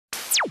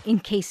in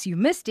case you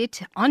missed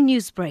it on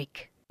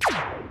Newsbreak.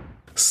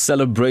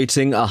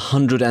 Celebrating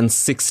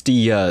 160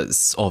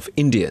 years of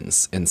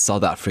Indians in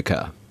South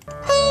Africa.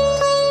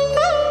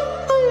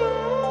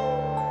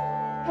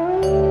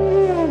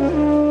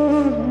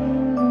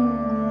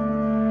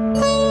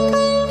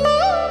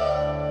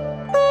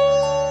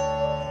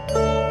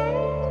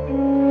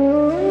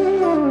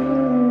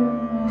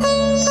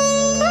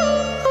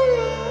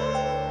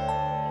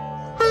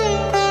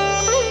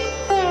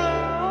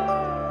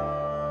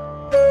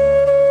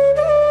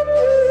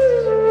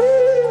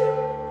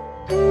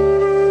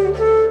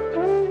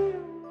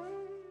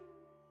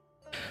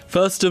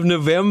 First of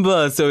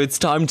November, so it's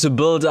time to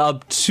build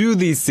up to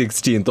the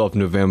 16th of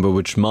November,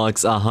 which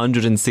marks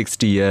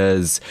 160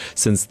 years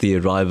since the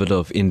arrival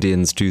of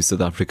Indians to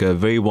South Africa. A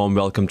very warm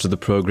welcome to the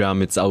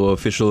program. It's our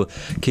official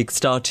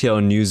kickstart here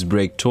on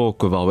Newsbreak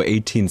Talk of our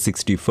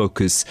 1860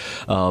 focus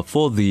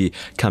for the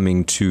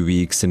coming 2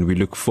 weeks, and we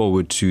look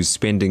forward to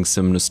spending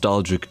some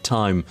nostalgic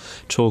time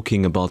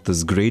talking about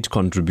this great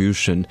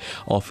contribution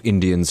of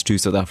Indians to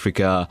South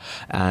Africa,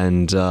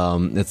 and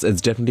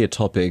it's definitely a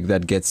topic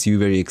that gets you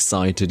very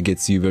excited,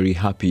 gets you very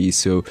happy.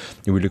 So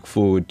we look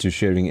forward to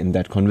sharing in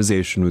that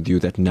conversation with you,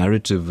 that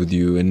narrative with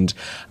you. And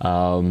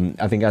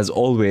I think, as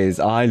always,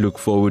 I look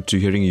forward to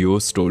hearing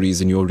your stories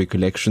and your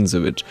recollections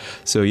of it.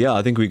 So yeah,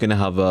 I think we're going to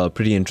have a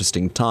pretty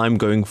interesting time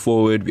going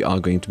forward. We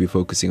are going to be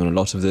focusing on a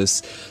lot of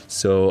this.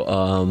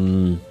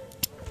 So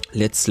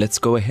let's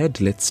go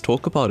ahead. Let's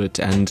talk about it.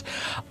 And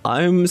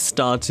I'm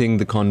starting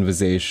the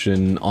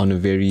conversation on a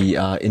very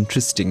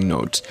interesting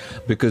note,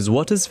 because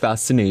what has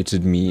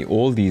fascinated me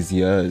all these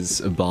years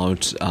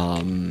about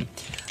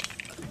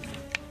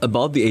the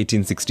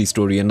 1860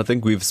 story, and I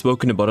think we've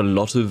spoken about a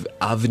lot of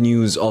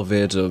avenues of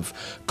it, of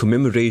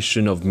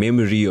commemoration, of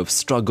memory, of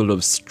struggle,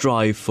 of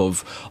strife,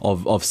 of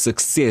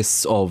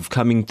success, of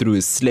coming through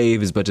as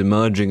slaves but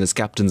emerging as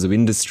captains of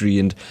industry.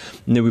 And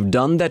we've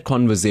done that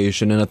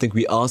conversation, and I think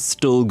we are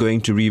still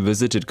going to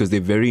revisit it, because they're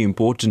very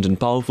important and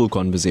powerful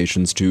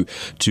conversations to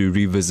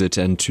revisit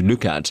and to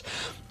look at.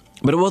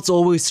 But what's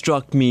always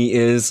struck me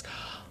is,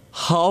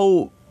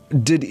 how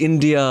did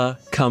India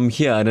come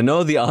here? And I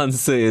know the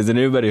answer is, and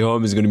everybody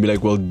home is going to be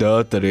like, well,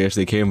 duh, Taresh,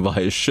 they came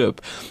via ship.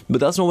 But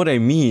that's not what I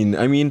mean.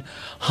 I mean,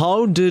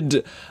 how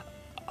did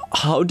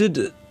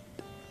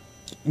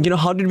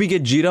we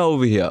get Jeera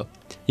over here?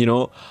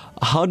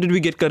 How did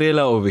we get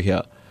Karela over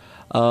here?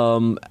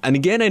 And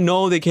again, I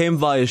know they came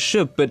via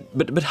ship,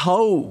 but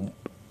how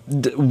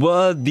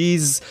were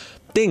these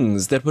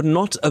things that were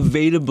not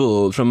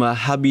available from a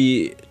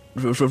habitat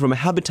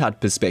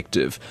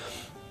perspective,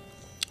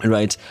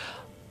 right?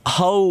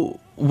 How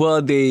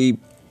were they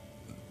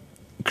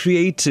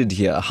created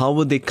here? How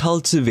were they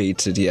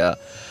cultivated here?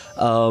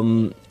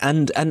 And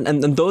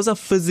those are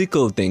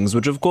physical things,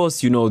 which of course,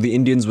 the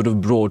Indians would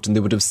have brought and they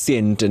would have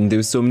sent, and there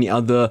were so many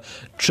other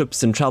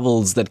trips and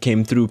travels that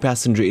came through,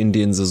 passenger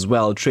Indians as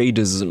well,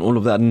 traders and all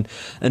of that.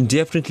 And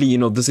definitely,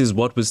 this is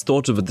what was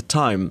thought of at the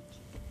time.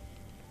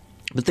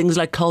 But things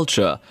like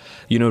culture,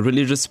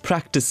 religious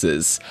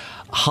practices,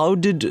 how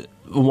did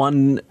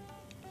one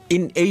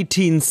in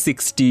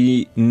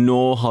 1860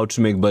 know how to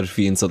make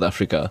barfi in South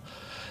Africa?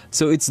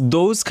 So it's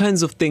those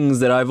kinds of things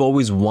that I've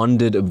always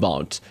wondered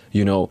about,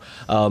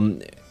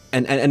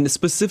 and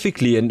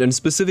specifically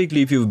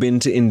if you've been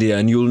to India,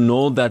 and you'll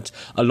know that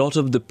a lot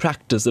of the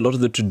practice, a lot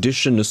of the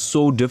tradition is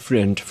so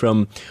different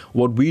from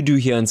what we do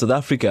here in South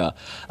Africa,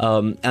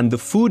 and the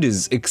food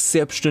is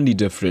exceptionally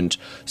different.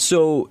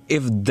 So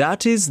if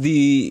that is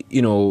the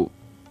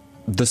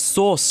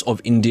source of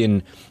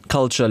Indian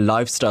culture,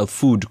 lifestyle,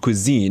 food,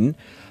 cuisine,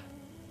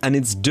 and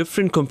it's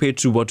different compared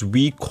to what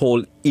we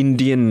call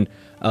Indian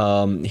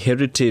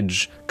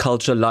heritage,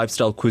 culture,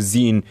 lifestyle,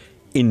 cuisine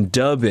in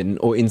Durban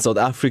or in South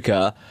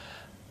Africa,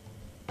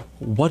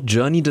 what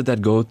journey did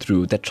that go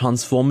through, that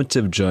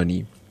transformative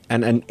journey?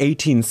 And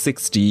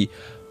 1860,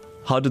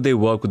 how did they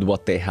work with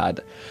what they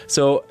had?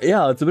 So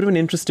yeah, it's a bit of an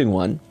interesting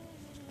one.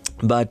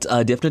 But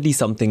definitely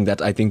something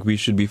that I think we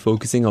should be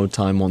focusing our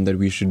time on, that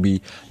we should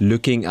be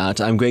looking at.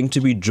 I'm going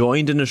to be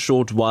joined in a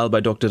short while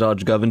by Dr.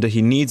 Raj Govender.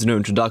 He needs no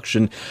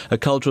introduction, a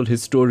cultural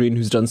historian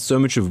who's done so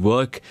much of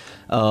work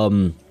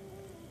and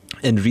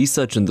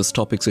research in this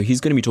topic. So he's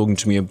going to be talking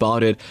to me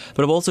about it.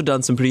 But I've also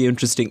done some pretty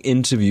interesting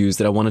interviews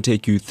that I want to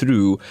take you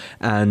through.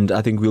 And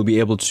I think we'll be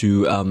able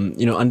to,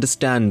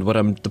 understand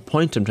the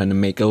point I'm trying to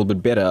make a little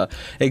bit better.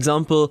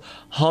 Example,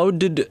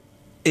 in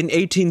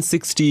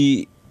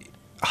 1860...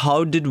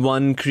 how did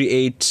one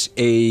create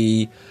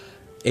a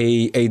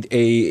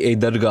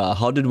dargah?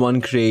 How did one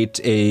create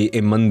a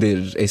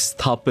mandir, a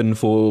sthapan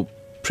for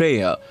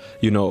prayer?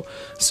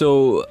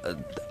 So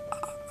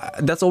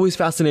that's always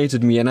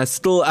fascinated me, and I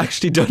still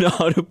actually don't know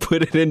how to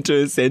put it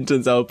into a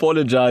sentence. I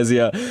apologize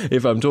here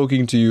if I'm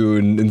talking to you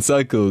in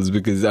circles,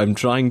 because I'm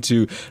trying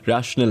to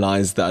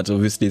rationalize that.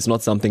 Obviously, it's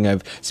not something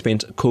I've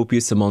spent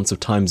copious amounts of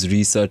times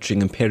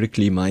researching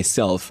empirically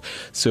myself.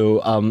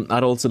 So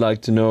I'd also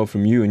like to know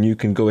from you, and you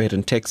can go ahead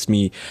and text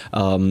me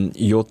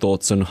your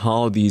thoughts on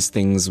how these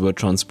things were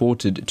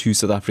transported to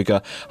South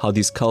Africa, how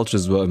these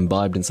cultures were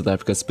imbibed in South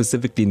Africa,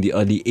 specifically in the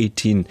early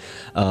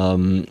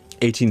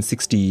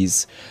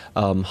 1860s.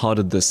 How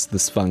did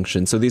this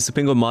function? So the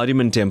Isipingo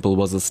Mariamman Temple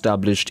was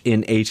established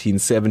in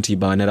 1870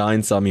 by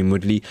Narayan Sami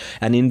Murli,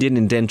 an Indian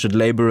indentured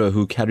labourer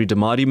who carried a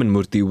Mariamman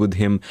Murti with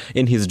him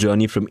in his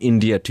journey from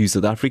India to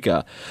South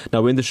Africa.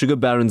 Now, when the sugar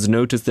barons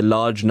noticed the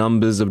large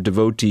numbers of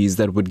devotees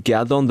that would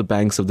gather on the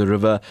banks of the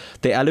river,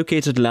 they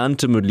allocated land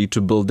to Murli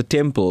to build the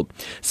temple.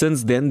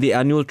 Since then, the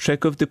annual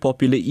trek of the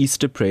popular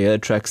Easter prayer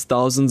attracts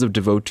thousands of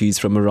devotees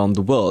from around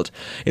the world.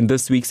 In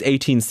this week's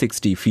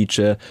 1860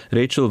 feature,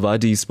 Rachel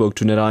Vadi spoke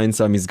to Narayan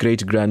Sami's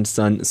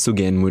great-grandson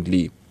Sugen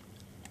Murli.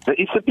 The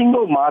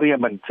Isipingo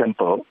Mariamman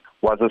Temple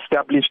was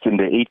established in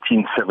the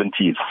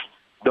 1870s.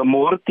 The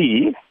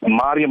Murti,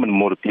 Mariamman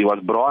Murti, was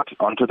brought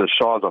onto the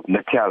shores of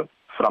Natal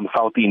from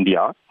South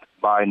India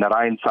by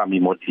Narayan Sami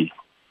Murli.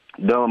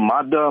 The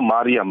Mother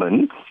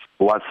Mariamman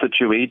was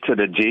situated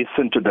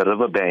adjacent to the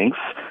riverbanks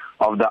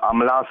of the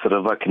Amlas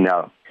River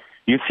Canal.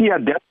 You see,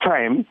 at that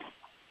time,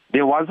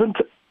 there wasn't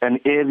an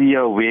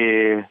area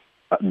where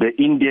the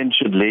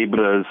indentured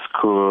laborers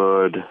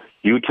could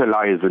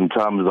utilize in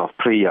terms of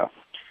prayer.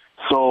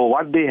 So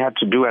what they had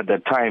to do at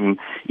that time,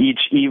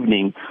 each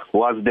evening,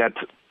 was that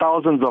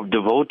thousands of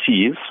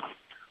devotees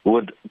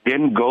would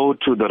then go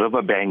to the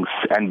riverbanks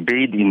and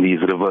bathe in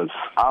these rivers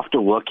after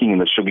working in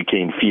the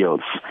sugarcane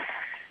fields.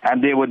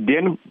 And they would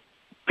then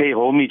pay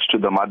homage to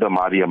the Mother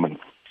Mariamman.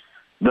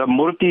 The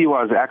Murti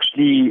was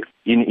actually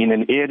in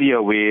an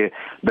area where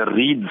the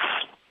reeds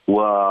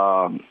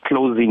were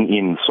closing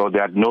in so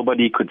that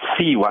nobody could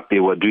see what they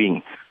were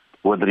doing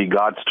with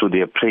regards to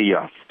their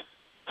prayer.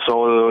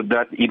 So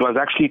that it was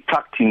actually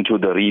tucked into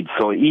the reeds.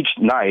 So each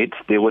night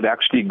they would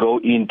actually go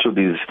into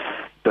the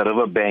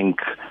riverbank,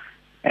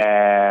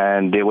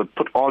 and they would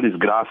put all these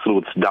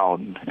grassroots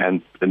down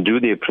and do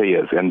their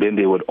prayers, and then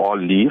they would all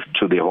leave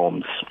to their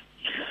homes.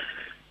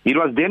 It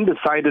was then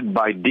decided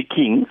by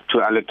Diking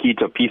to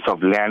allocate a piece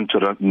of land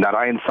to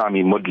Narayan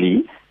Sami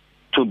Murli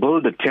to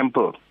build a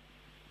temple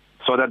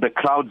so that the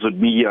crowds would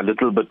be a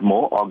little bit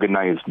more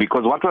organized.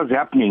 Because what was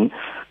happening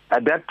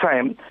at that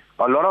time,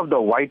 a lot of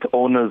the white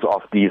owners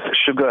of these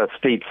sugar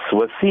estates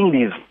were seeing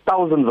these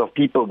thousands of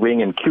people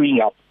going and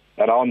queuing up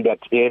around that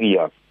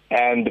area.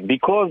 And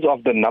because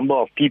of the number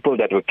of people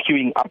that were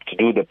queuing up to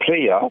do the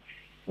prayer,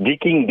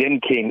 Diking then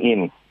came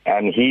in.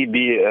 And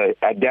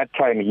at that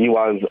time, he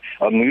was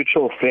a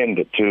mutual friend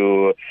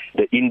to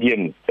the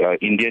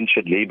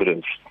indentured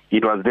laborers.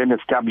 It was then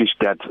established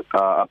that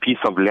a piece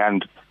of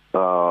land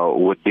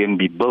would then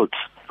be built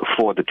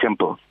for the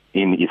temple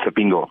in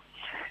Isipingo.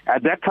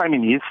 At that time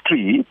in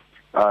history,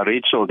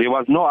 Rachel, there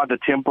was no other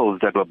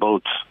temples that were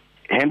built.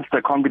 Hence,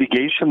 the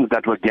congregations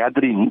that were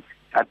gathering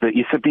at the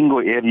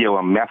Isipingo area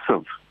were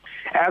massive.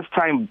 As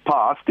time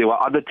passed, there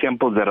were other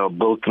temples that were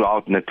built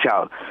throughout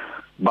Natal.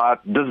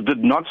 But this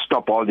did not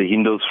stop all the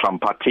Hindus from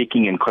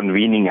partaking and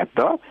convening at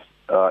the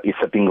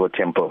Isipingo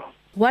temple.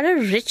 What a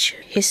rich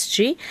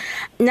history.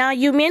 Now,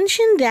 you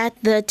mentioned that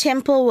the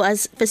temple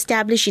was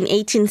established in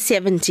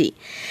 1870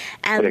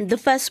 and Correct. The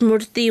first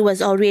Murti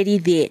was already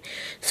there.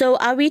 So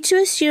are we to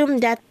assume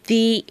that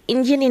the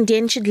Indian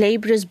indentured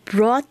laborers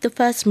brought the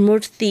first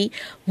Murti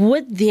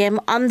with them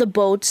on the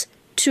boats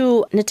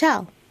to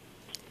Natal?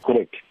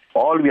 Correct.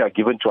 All we are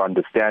given to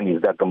understand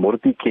is that the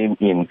Murti came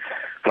in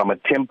from a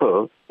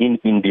temple in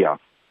India.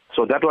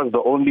 So that was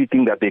the only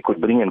thing that they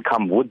could bring and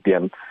come with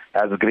them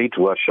as great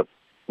worship.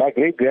 My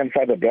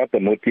great-grandfather brought the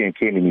Murti and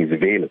came in his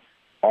veil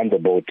on the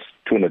boat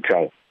to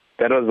Natal.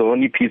 That was the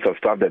only piece of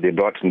stuff that they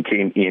brought and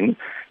came in.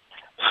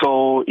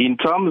 So in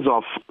terms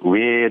of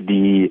where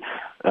the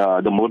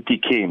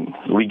Murti came,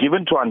 we're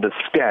given to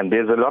understand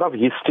there's a lot of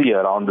history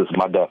around this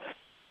mother,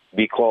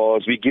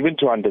 because we're given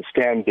to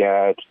understand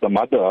that the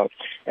mother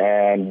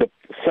and the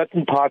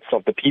certain parts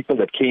of the people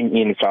that came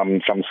in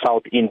from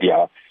South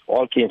India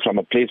all came from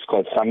a place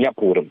called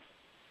Samyapuram.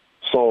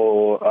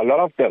 So a lot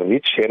of the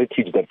rich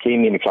heritage that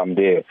came in from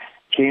there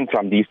came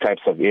from these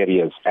types of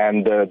areas.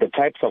 And the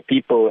types of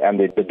people and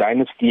the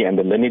dynasty and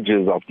the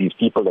lineages of these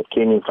people that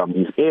came in from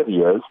these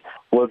areas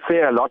will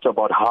say a lot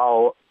about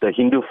how the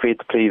Hindu faith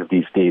prays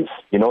these days.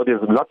 You know,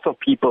 there's lots of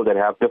people that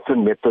have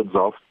different methods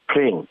of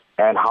praying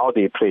and how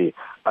they pray.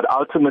 But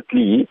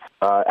ultimately,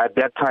 at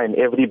that time,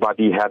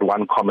 everybody had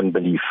one common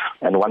belief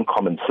and one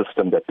common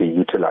system that they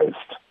utilized.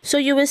 So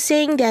you were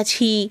saying that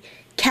he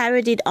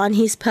carried it on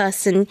his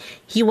person.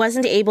 He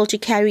wasn't able to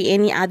carry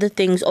any other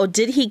things, or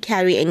did he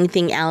carry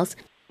anything else?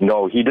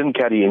 No, he didn't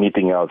carry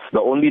anything else.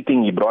 The only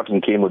thing he brought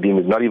and came with him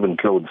is not even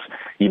clothes.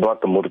 He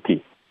brought the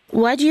Murti.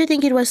 Why do you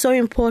think it was so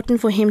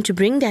important for him to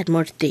bring that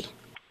Murti?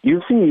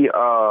 You see,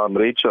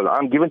 Rachel,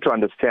 I'm given to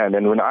understand,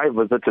 and when I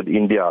visited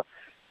India,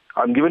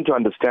 I'm given to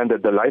understand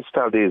that the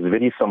lifestyle there is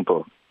very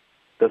simple.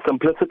 The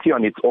simplicity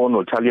on its own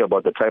will tell you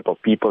about the type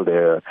of people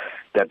there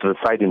that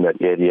reside in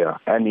that area.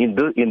 And in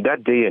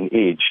that day and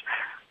age,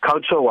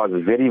 culture was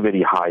very,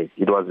 very high.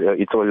 It was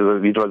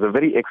a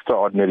very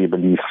extraordinary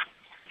belief.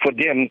 For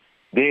them,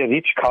 their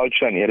rich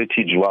culture and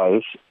heritage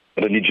was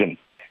religion.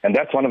 And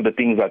that's one of the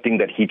things I think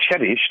that he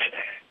cherished,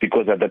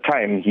 because at the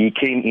time he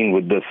came in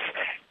with this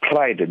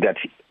pride that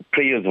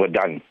prayers were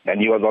done.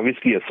 And he was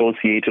obviously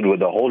associated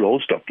with a whole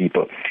host of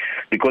people,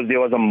 because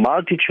there was a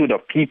multitude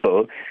of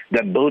people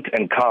that built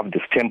and carved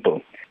this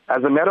temple.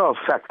 As a matter of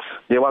fact,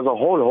 there was a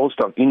whole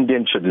host of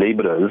indentured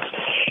laborers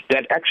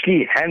that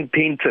actually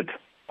hand-painted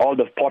all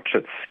the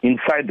portraits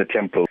inside the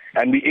temple.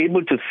 And we're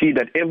able to see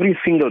that every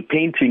single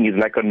painting is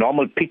like a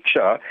normal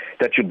picture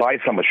that you buy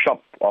from a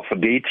shop of a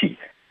deity.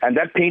 And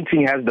that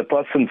painting has the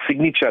person's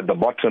signature at the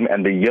bottom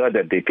and the year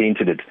that they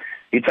painted it.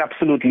 It's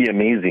absolutely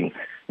amazing,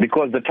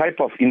 because the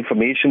type of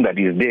information that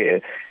is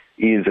there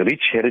is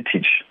rich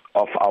heritage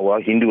of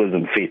our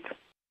Hinduism faith.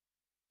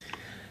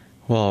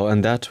 Wow,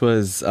 and that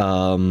was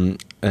Narayan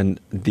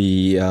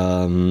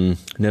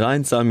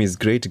Sami's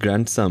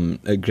great-grandson,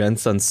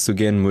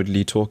 Sugen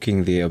Mudli,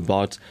 talking there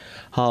about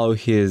how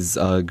his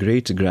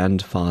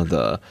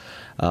great-grandfather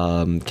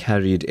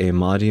carried a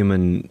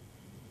Mariamman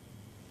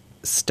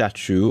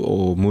statue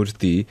or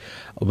murti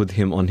with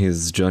him on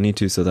his journey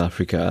to South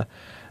Africa.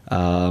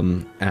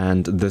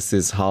 And this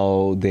is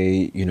how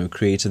they,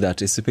 created that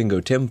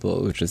Isipingo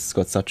temple, which has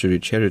got such a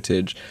rich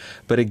heritage.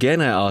 But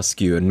again, I ask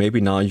you, and maybe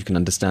now you can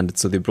understand it.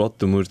 So they brought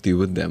the murti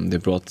with them. They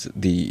brought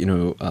the,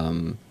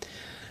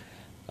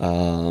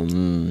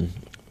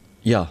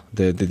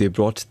 they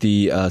brought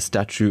the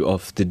statue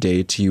of the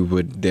deity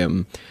with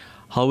them.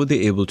 How were they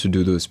able to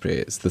do those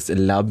prayers? This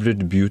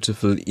elaborate,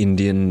 beautiful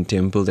Indian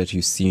temple that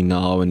you see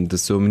now, and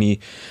there's so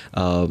many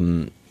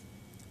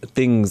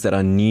things that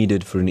are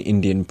needed for an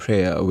Indian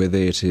prayer, whether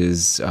it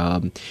is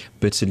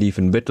bitter leaf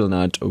and betel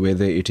nut, or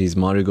whether it is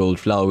marigold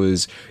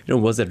flowers.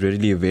 Was that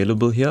readily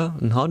available here?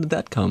 And how did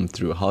that come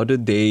through? How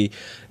did they,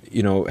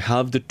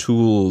 have the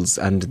tools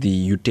and the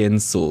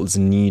utensils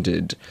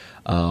needed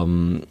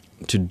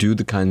to do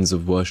the kinds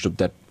of worship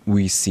that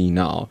we see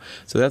now?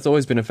 So that's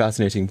always been a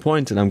fascinating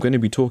point, and I'm going to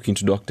be talking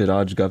to Dr.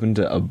 Raj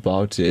Govender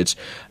about it.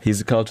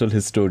 He's a cultural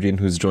historian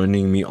who's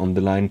joining me on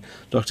the line.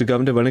 Dr.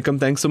 Govender, Vanakkam,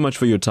 thanks so much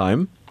for your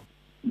time.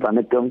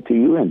 Vanakkam to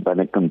you and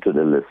Vanakkam to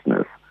the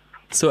listeners.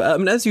 So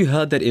as you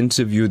heard that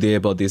interview there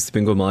about the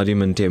Isipingo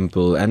Mariamman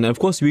temple, and of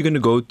course we're going to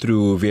go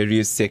through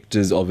various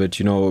sectors of it.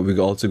 We're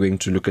also going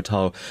to look at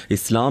how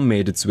Islam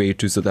made its way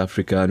to South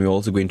Africa, and we're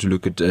also going to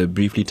look at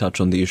briefly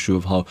touch on the issue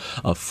of how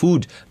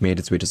food made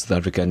its way to South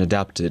Africa and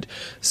adapted.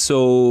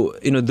 So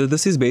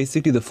this is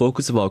basically the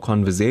focus of our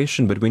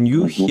conversation. But when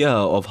you hear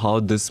of how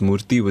this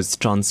murti was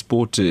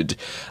transported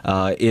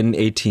in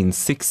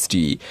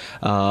 1860,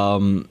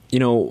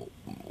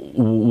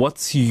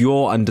 what's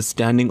your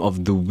understanding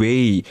of the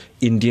way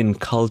Indian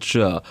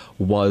culture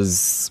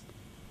was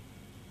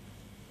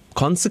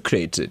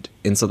consecrated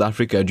in South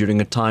Africa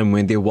during a time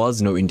when there was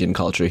no Indian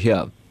culture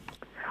here?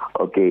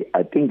 Okay,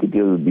 I think it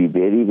will be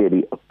very,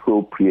 very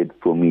appropriate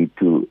for me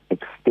to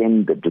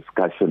extend the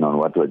discussion on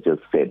what was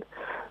just said,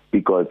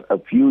 because a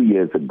few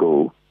years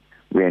ago,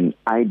 when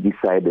I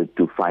decided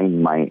to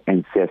find my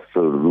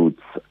ancestral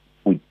roots,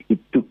 it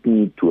took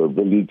me to a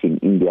village in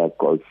India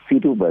called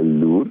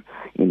Siruvallur,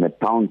 in a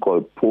town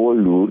called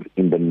Polur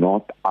in the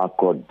North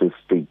Arcot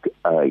district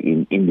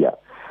in India.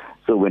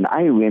 So when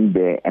I went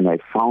there and I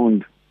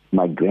found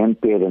my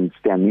grandparents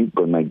standing,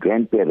 because my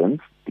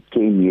grandparents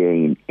came here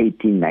in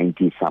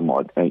 1890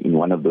 somewhat, in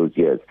one of those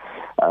years.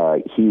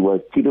 He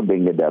was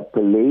Tirubengada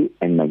Pillai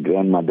and my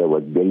grandmother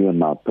was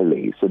Deliama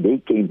Pillai. So they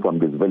came from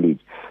this village.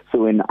 So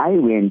when I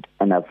went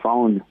and I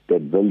found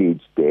that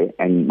village there,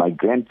 and my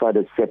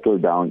grandfather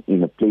settled down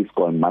in a place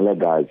called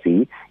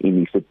Malagazi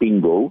in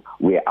Isipingo,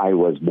 where I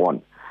was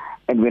born.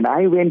 And when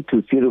I went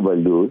to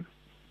Siruvallur,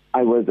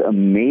 I was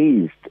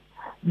amazed,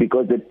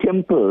 because the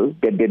temple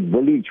that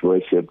village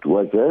worshipped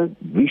was a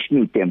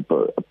Vishnu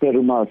temple, a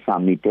Perumal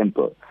Sami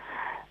temple.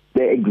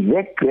 The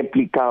exact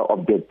replica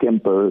of the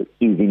temple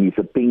is in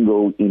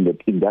Isipingo, in the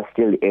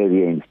industrial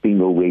area in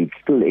Isipingo, where it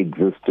still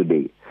exists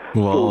today.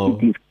 Wow.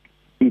 So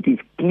it is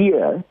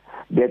clear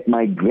that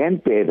my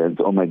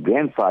grandparents or my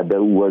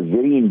grandfather was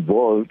very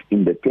involved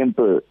in the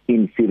temple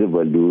in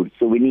Siruvallur.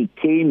 So when he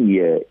came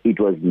here, it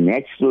was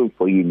natural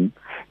for him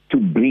to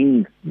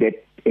bring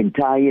that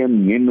entire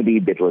memory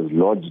that was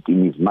lodged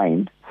in his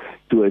mind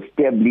to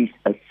establish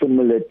a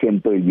similar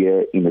temple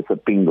here in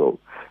Isipingo.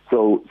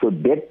 So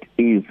that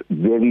is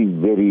very,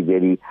 very,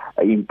 very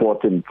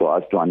important for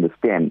us to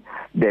understand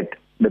that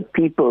the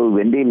people,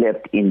 when they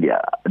left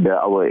India,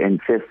 our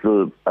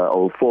ancestral,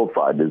 our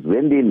forefathers,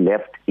 when they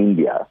left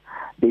India,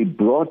 they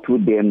brought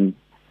with them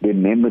their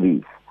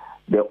memories,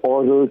 their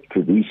oral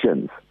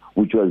traditions,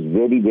 which was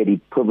very, very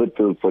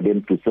pivotal for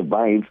them to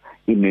survive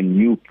in the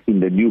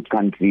new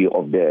country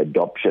of their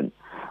adoption.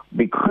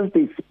 Because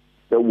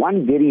the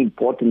one very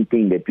important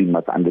thing that we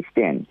must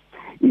understand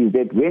is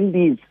that when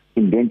these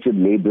indentured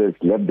laborers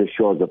left the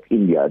shores of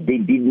India, they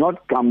did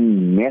not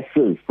come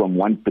masses from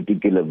one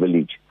particular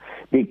village.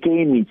 They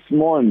came in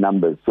small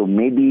numbers, so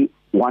maybe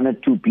one or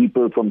two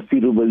people from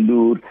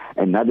Siruvallur,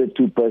 another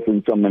two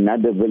persons from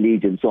another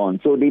village, and so on.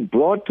 So they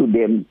brought to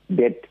them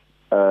that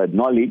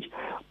knowledge.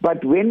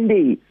 But when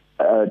they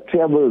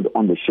traveled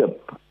on the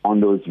ship, on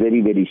those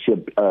very, very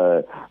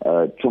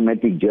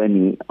traumatic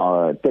journey,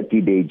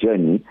 30-day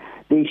journey,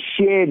 they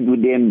shared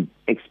with them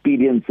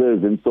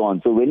experiences and so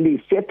on. So when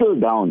they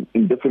settled down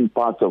in different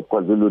parts of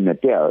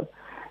KwaZulu-Natal,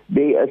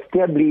 they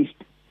established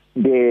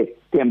their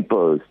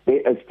temples, they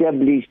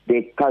established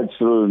their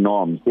cultural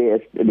norms,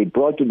 they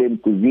brought to them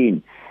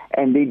cuisine,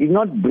 and they did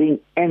not bring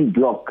en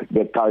bloc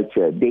their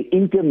culture. They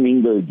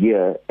intermingled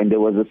here, and there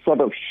was a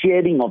sort of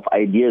sharing of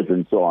ideas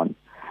and so on.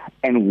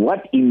 And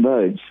what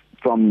emerged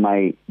from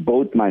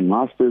both my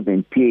master's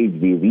and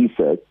PhD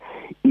research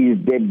is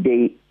that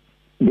they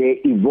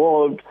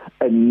evolved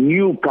a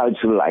new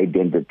cultural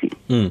identity.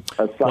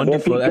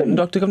 Wonderful. And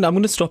Dr. Kamda, I'm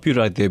going to stop you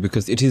right there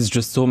because it is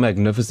just so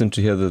magnificent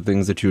to hear the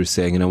things that you're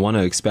saying, and I want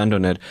to expand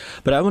on it.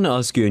 But I want to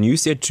ask you, and you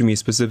said to me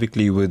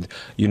specifically with,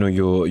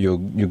 your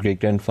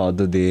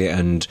great-grandfather there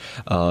and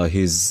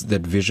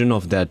that vision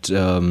of that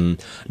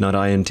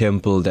Narayan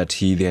temple that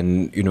he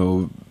then,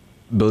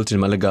 built in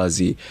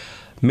Malagasy.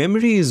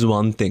 Memory is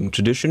one thing,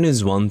 tradition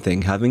is one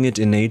thing, having it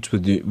innate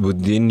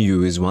within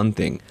you is one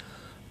thing.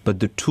 But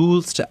the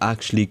tools to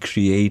actually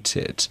create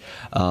it,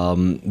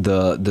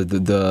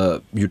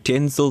 the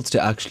utensils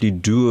to actually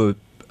do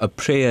a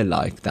prayer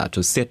like that,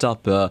 or set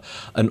up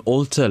an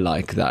altar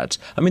like that,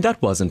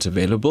 that wasn't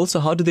available. So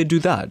how did they do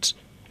that?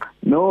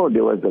 No,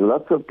 there was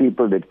lots of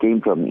people that came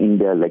from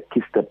India, like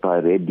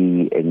Kistapa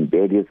Reddy and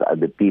various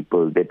other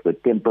people that were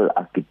temple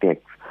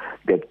architects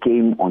that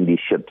came on these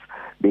ships.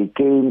 They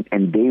came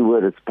and they were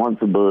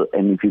responsible.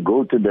 And if you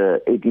go to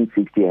the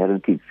 1860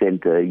 Heritage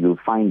Center, you'll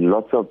find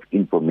lots of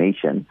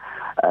information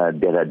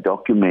that are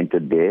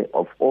documented there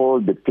of all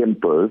the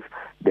temples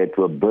that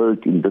were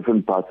built in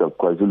different parts of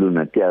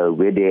KwaZulu-Natal,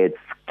 where they had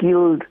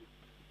skilled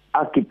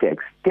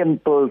architects,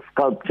 temple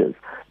sculptors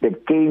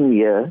that came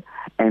here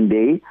and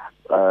they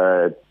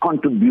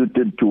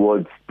contributed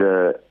towards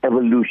the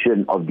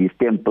evolution of these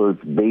temples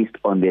based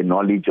on their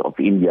knowledge of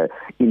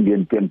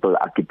Indian temple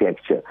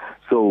architecture.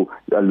 So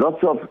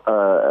lots of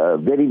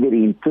very,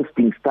 very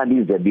interesting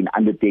studies have been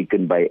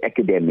undertaken by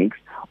academics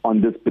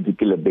on this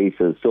particular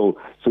basis. So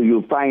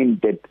you'll find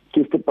that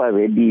Kistapa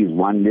Reddy is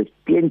one. There's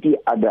plenty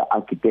other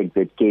architects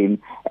that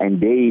came and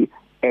they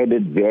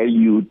added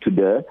value to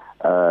the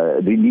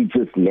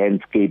religious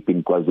landscape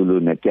in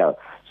KwaZulu-Natal.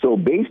 So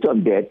based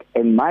on that,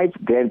 and my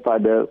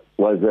grandfather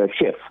was a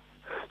chef.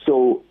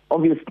 So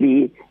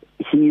obviously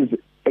his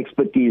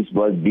expertise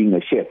was being a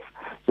chef.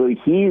 So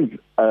his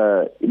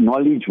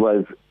knowledge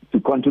was to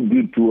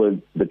contribute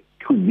towards the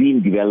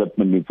cuisine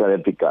development in South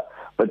Africa.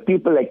 But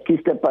people like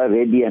Kistapa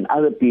Reddy and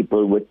other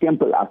people were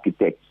temple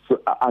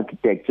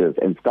architectures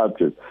and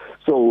sculptors.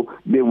 So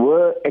there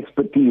were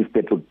expertise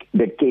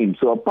that came.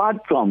 So apart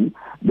from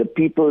the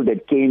people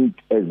that came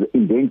as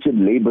indentured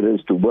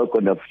laborers to work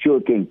on the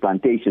sugarcane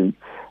plantations,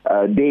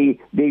 they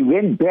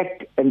went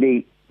back and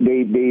they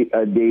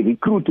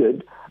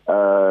recruited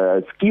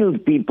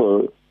skilled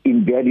people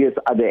in various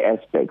other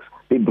aspects.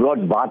 They brought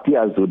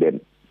Bhatiyas with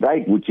them,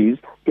 right, which is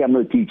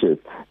Tamil teachers.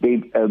 They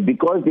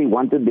because they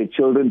wanted their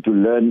children to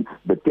learn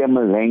the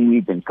Tamil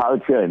language and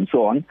culture and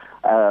so on.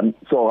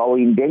 So our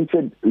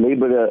indentured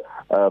laborer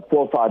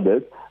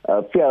forefathers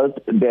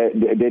felt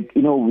that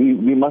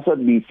we must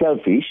not be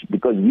selfish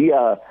because we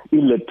are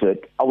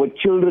illiterate. Our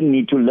children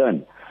need to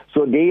learn.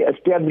 So they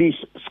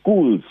established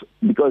schools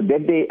because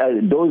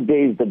those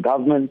days the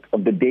government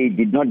of the day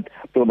did not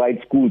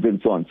provide schools and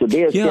so on. So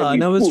they established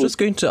and I was schools. just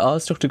going to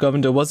ask Dr.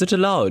 Govender, was it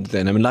allowed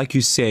then? Like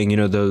you're saying,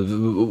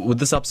 with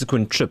the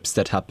subsequent trips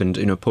that happened,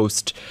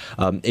 post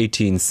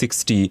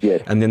 1860,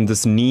 yes. And then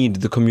this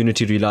need, the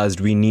community realized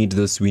we need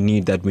this, we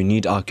need that, we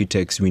need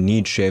architects, we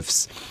need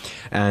chefs,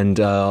 and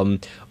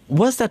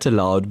was that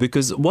allowed?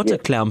 Because what a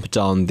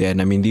clampdown then.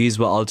 These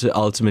were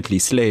ultimately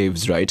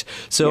slaves, right?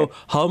 So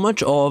how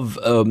much of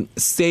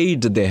say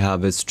did they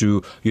have as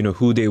to,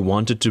 who they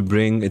wanted to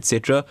bring,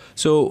 etc.?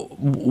 So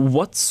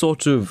what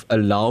sort of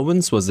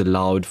allowance was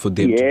allowed for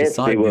them to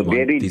decide we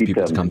want these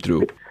people to come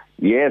through?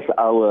 Yes,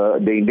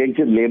 the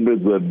indentured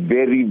laborers were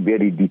very,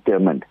 very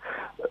determined.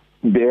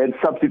 They had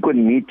subsequent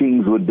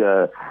meetings with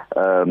the,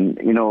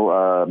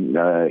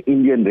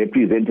 Indian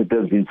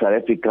representatives in South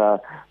Africa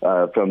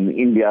from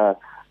India.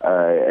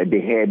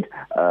 They had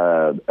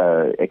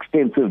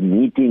extensive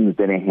meetings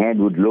that they had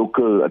with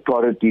local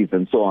authorities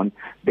and so on,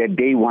 that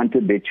they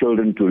wanted their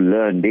children to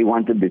learn. They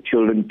wanted the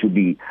children to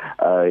be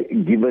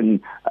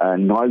given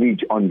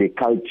knowledge on their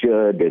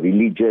culture, their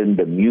religion,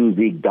 the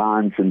music,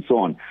 dance, and so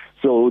on.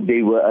 So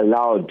they were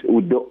allowed,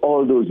 with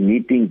all those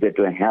meetings that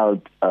were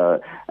held,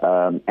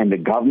 and the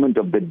government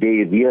of the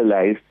day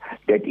realized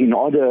that in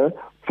order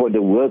for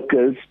the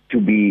workers to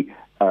be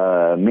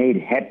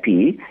made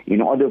happy,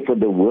 in order for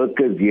the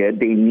workers here,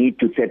 they need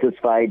to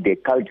satisfy their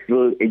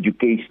cultural,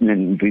 education,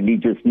 and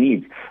religious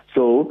needs.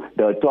 So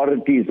the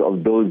authorities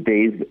of those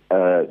days,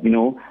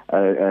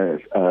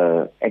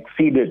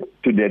 acceded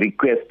to the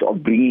request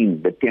of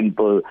bringing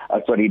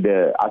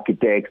the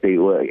architects. They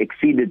were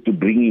acceded to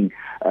bringing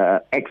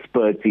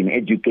experts in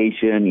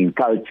education, in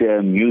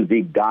culture,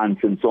 music, dance,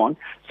 and so on.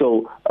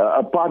 So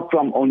apart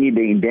from only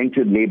the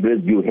indentured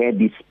laborers, you had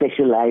these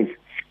specialized,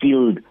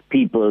 skilled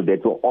people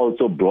that were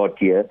also brought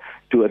here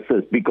to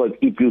assist. Because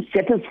if you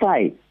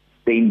satisfy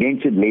the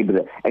indentured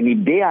laborer, and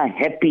if they are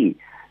happy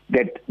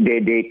that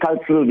their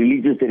cultural,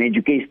 religious, and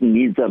education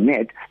needs are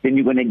met, then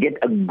you're going to get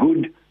a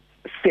good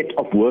set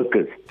of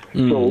workers.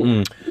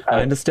 So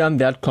I understand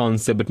that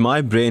concept, but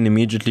my brain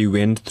immediately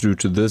went through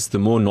to this: the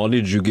more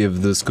knowledge you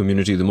give this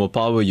community, the more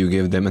power you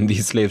give them, and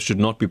these slaves should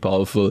not be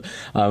powerful.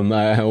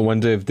 I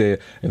wonder if the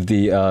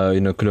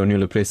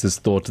colonial oppressors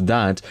thought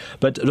that.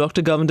 But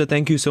Dr. Govender,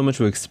 thank you so much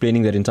for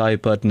explaining that entire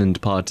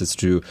pertinent part as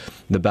to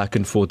the back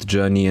and forth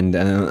journey and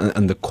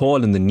the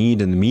call and the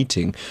need and the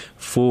meeting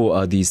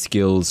for these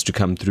skills to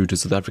come through to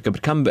South Africa.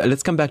 But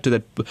let's come back to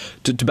that,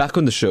 to back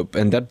on the ship,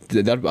 and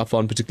that I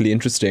found particularly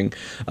interesting.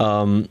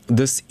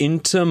 This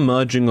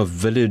intermerging of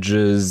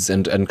villages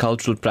and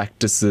cultural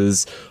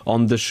practices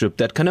on the ship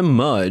that kind of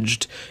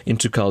merged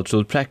into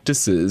cultural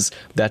practices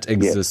that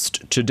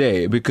exist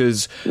today.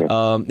 Because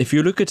if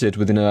you look at it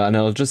and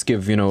I'll just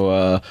give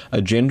a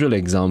general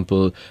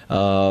example.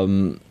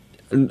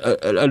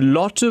 A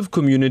lot of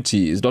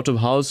communities, a lot of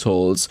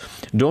households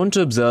don't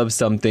observe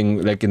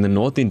something like in the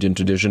North Indian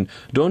tradition,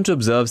 don't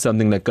observe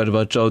something like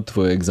Karwa Chauth,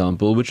 for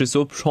example, which is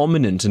so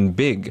prominent and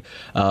big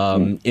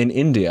in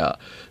India.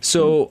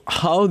 So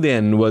how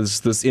then was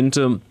this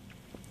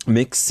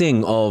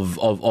intermixing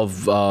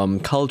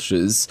of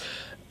cultures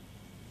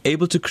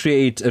able to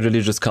create a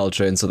religious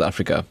culture in South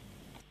Africa?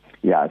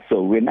 Yeah,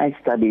 so when I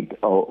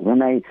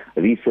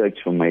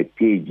researched for my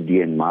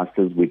PhD and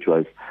master's, which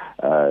was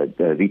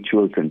the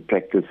rituals and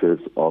practices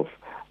of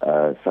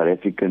South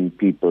African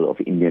people of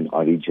Indian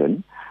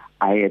origin,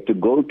 I had to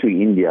go to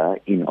India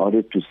in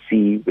order to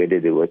see whether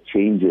there were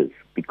changes,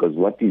 because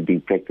what is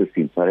being practiced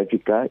in South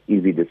Africa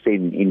is it the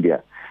same in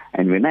India.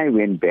 And when I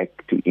went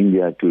back to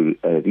India to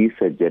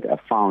research that, I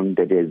found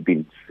that there has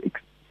been a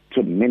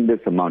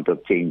tremendous amount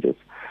of changes.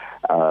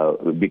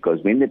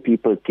 Because when the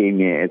people came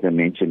here, as I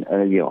mentioned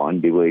earlier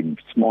on, they were in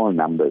small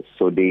numbers.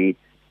 So they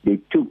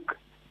took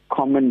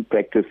common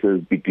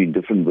practices between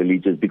different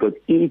villages, because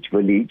each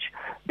village,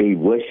 they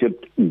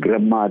worshipped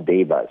Grama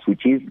Devas,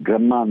 which is,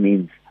 Grama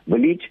means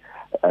village,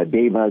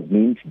 Devas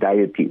means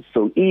deities.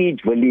 So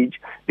each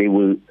village, they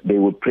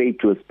will pray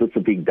to a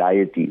specific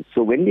deity.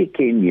 So when they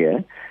came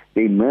here,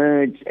 they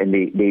merged and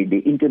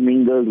they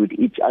intermingled with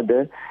each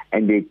other,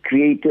 and they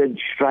created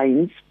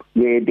shrines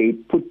where they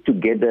put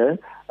together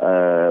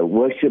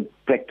worship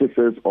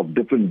practices of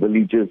different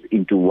villages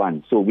into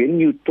one. So when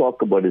you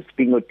talk about the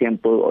Spingo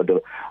Temple or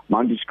the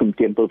Mount Ishkum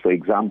Temple, for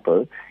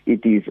example,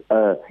 it is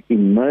an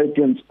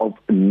emergence of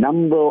a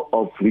number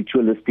of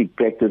ritualistic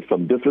practices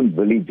from different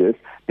villages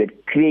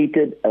that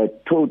created a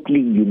totally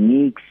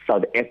unique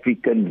South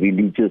African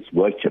religious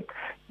worship.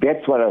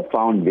 That's what I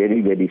found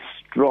very, very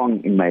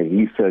strong in my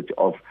research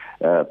of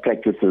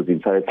practices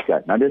in South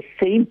Africa. Now, the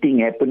same thing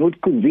happened with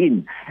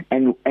cuisine.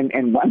 And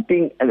one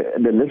thing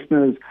the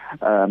listeners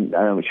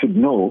should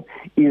know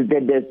is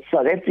that the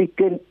South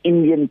African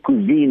Indian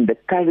cuisine, the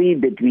curry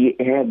that we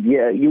have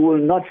here, you will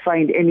not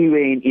find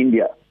anywhere in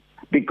India,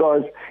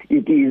 because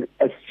it is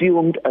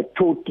assumed a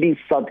totally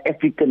South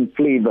African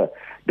flavor.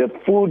 The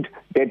food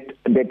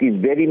that is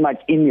very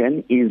much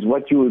Indian is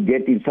what you will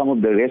get in some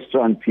of the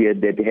restaurants here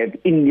that have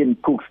Indian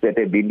cooks that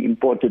have been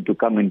imported to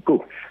come and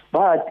cook.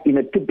 But in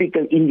a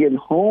typical Indian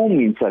home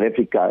in South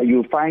Africa,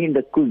 you find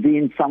the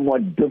cuisine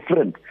somewhat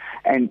different.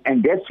 And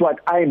that's what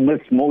I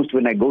miss most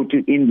when I go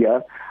to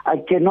India. I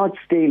cannot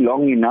stay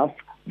long enough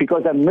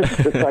because I miss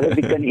the South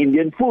African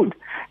Indian food.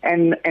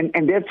 And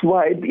that's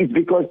why, it's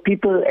because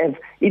people have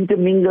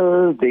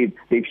intermingled,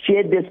 they've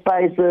shared their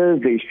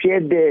spices, they've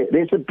shared their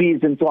recipes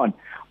and so on.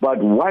 But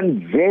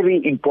one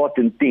very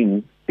important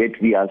thing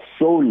that we are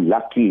so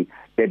lucky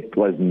that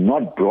was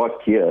not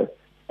brought here,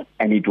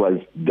 and it was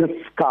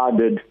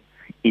discarded,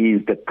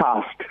 is the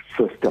caste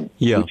system,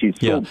 which is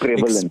so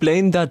prevalent.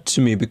 Explain that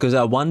to me, because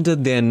I wonder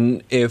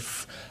then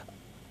if...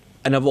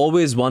 And I've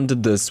always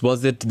wondered this,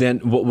 was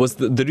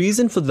the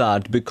reason for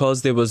that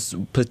because there was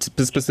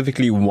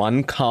specifically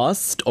one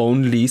caste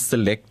only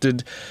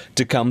selected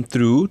to come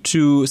through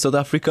to South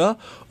Africa,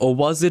 or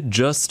was it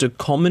just a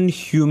common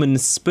human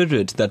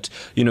spirit that,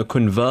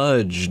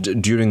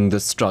 converged during the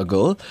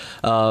struggle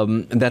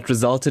that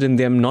resulted in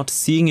them not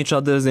seeing each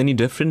other as any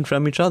different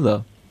from each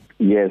other?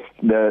 Yes,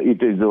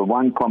 it is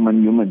one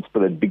common human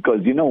spirit,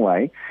 because you know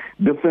why?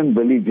 Different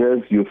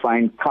villages, you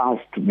find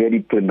caste very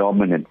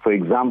predominant. For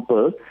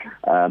example,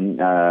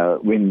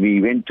 when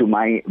we went to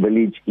my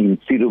village in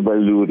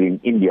Siruvallur in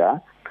India,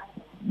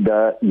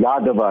 the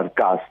Yadavar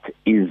caste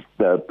is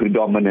the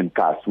predominant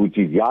caste, which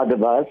is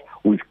Yadavas,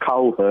 who is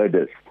cow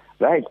herders.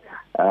 right?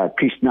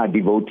 Krishna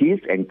devotees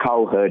and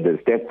cow herders.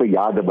 That's the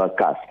Yadava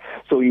caste.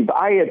 So if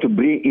I had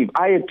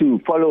to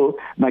follow,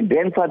 my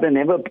grandfather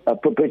never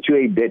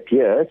perpetuated that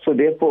here, so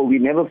therefore we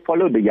never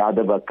followed the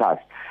Yadava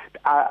caste.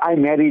 I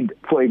married,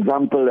 for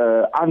example,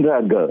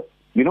 Andhra girl.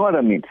 You know what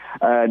I mean?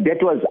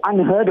 That was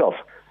unheard of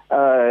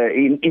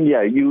in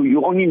India.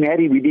 You only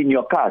marry within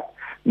your caste.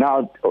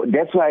 Now,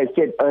 that's why I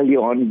said earlier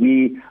on,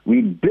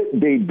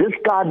 they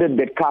discarded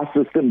that caste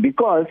system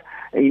because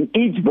in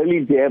each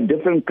village they have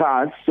different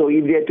castes. So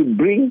if they had to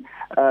bring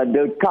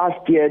the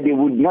caste here, they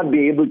would not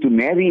be able to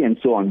marry and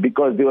so on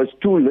because there was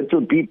too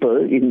little people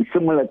in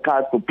similar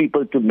caste for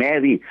people to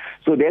marry.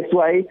 So that's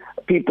why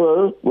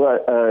people were,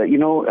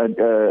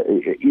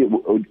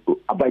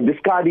 by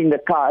discarding the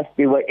caste,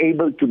 they were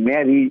able to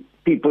marry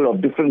people of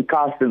different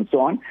castes and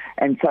so on.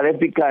 And South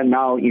Africa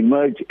now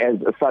emerged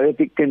as a South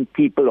African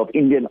people of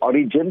Indian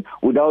origin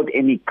without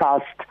any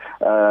caste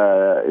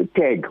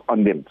tag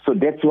on them. So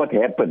that's what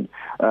happened.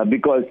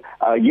 Because,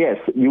 yes,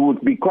 you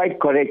would be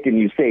quite correct when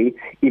you say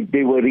if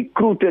they were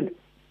recruited,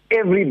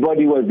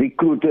 everybody was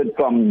recruited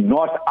from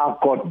North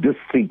Arcot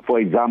district, for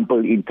example,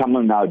 in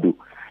Tamil Nadu.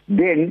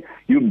 Then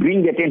you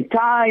bring that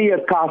entire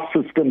caste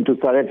system to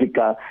South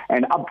Africa,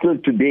 and up till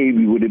today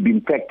we would have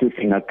been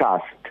practicing a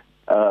caste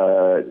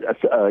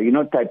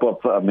type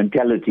of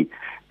mentality.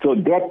 So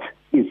that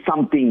is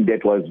something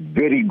that was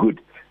very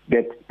good,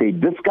 that they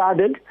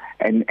discarded,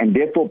 and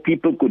therefore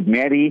people could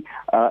marry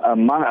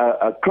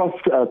across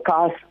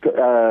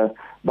caste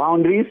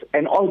boundaries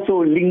and also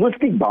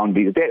linguistic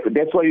boundaries.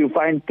 That's why you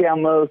find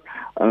Tamils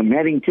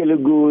marrying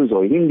Telugus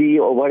or Hindi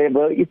or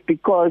whatever. It's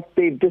because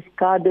they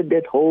discarded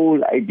that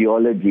whole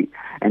ideology.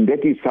 And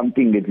that is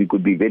something that we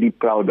could be very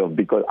proud of,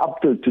 because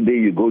up till today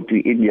you go to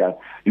India,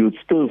 you'll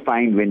still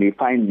find when they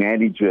find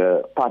marriage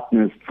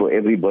partners for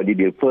everybody,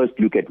 they first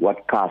look at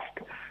what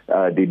caste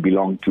they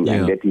belong to,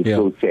 and that is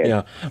so sad.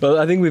 Yeah, well,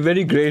 I think we're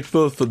very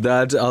grateful for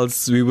that.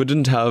 Else we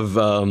wouldn't have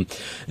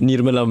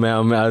Nirmala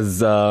ma'am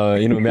as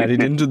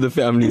married into the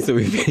family. So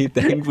we're very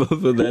thankful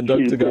for that,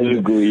 Dr.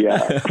 Gandhi.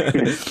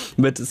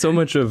 But so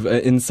much of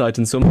insight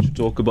and so much to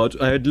talk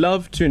about. I'd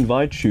love to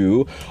invite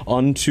you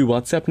onto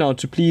WhatsApp now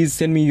to please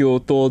send me your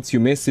thoughts,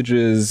 your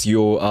messages,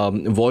 your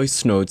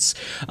voice notes.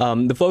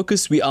 The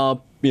focus we are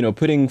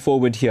putting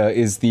forward here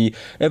is the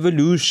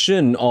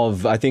evolution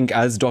of, I think,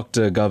 as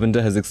Dr.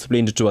 Govinda has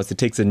explained it to us, it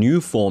takes a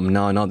new form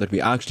now that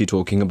we're actually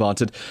talking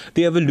about it.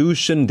 The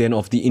evolution then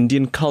of the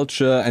Indian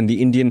culture and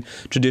the Indian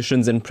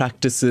traditions and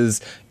practices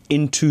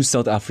into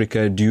South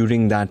Africa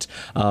during that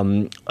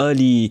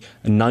early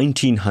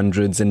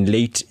 1900s and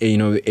late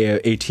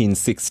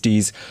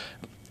 1860s.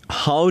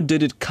 How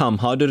did it come?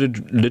 How did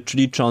it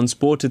literally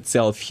transport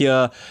itself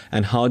here?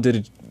 And how did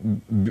it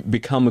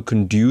become a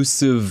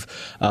conducive,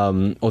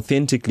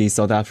 authentically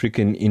South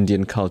African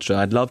Indian culture?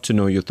 I'd love to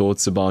know your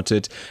thoughts about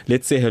it.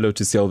 Let's say hello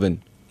to Selvin.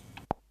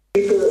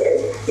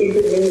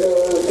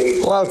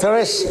 Well,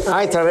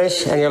 hi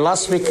Taresh, and your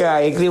last speaker,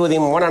 I agree with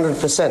him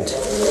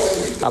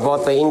 100%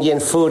 about the Indian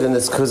food and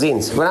its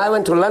cuisines. When I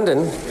went to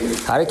London,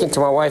 I reckon to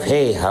my wife,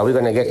 hey, how are we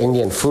going to get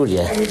Indian food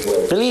here?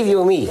 Believe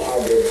you me,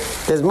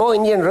 there's more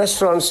Indian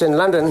restaurants in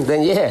London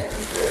than here.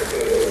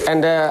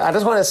 And I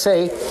just want to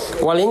say,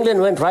 while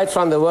England went right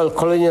from the world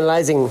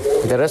colonializing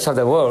the rest of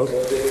the world,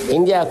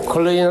 India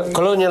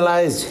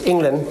colonialized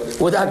England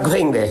without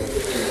going there.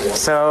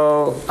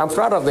 So I'm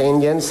proud of the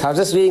Indians. I was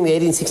just reading the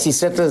 1860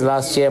 settlers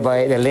last year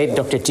by the late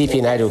Dr.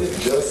 T.P. Naidu.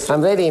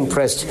 I'm very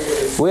impressed.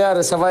 We are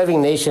a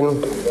surviving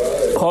nation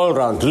all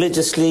around,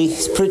 religiously,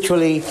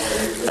 spiritually,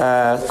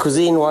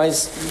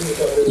 cuisine-wise,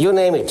 you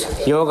name it,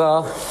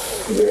 yoga,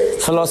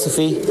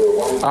 philosophy.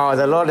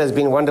 The Lord has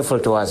been wonderful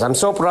to us. I'm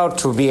so proud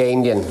to be an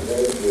Indian.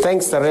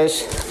 Thanks,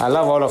 Taresh. I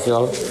love all of you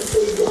all.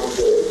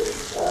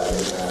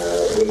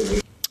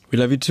 We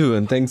love you too,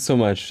 and thanks so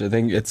much. I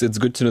think it's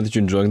good to know that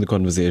you're enjoying the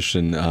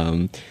conversation.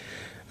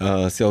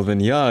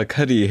 Selvin,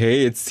 curry.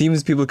 Hey, it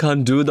seems people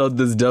can't do without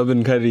this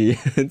Durban curry.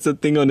 It's a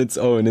thing on its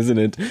own, isn't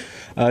it?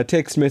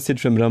 Text message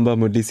from Ramba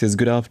Mudli says,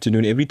 good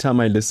afternoon. Every time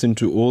I listen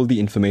to all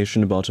the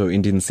information about our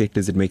Indian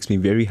settlers, it makes me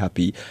very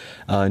happy.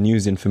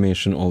 News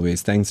information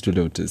always. Thanks to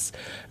Lotus.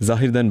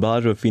 Zahir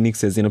Danbar of Phoenix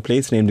says, in a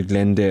place named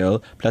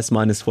Glendale, plus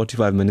minus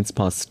 45 minutes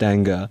past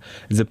Stanger,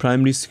 is a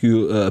primary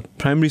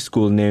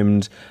school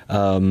named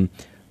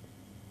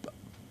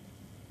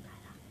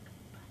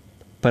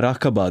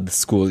Parakabad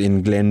School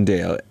in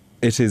Glendale.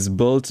 It is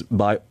built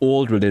by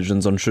all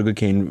religions on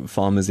sugarcane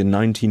farmers in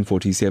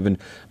 1947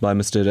 by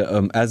as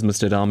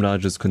Mr.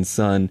 Ramraj's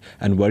concern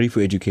and worry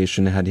for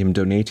education had him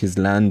donate his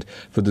land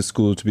for the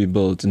school to be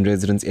built and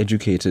residents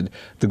educated.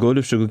 The goal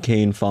of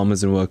sugarcane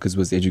farmers and workers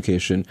was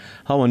education.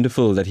 How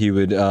wonderful that he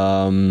would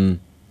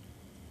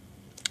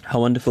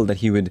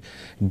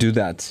do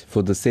that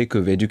for the sake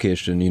of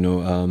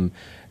education,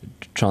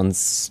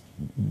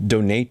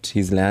 donate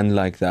his land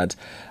like that.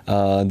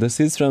 This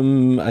is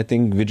from, I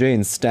think, Vijay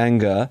in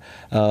Stanger.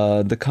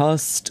 The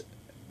caste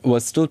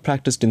was still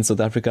practiced in South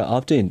Africa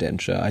after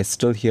indenture. I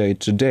still hear it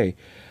today.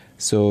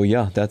 So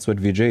yeah, that's what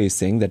Vijay is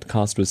saying, that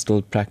caste was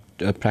still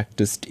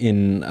practiced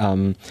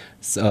in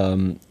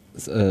South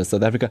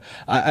South Africa.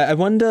 I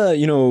wonder,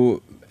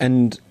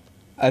 and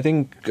I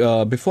think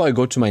before I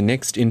go to my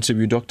next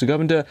interview, Dr.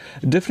 Govender,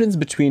 difference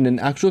between an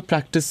actual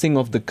practicing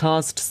of the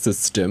caste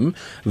system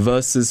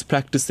versus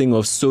practicing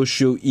of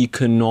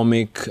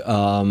socio-economic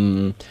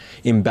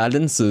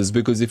imbalances,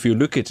 because if you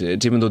look at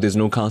it, even though there's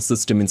no caste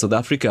system in South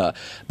Africa,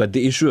 but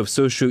the issue of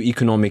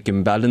socio-economic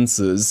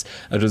imbalances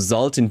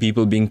result in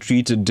people being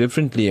treated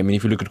differently. I mean,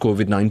 if you look at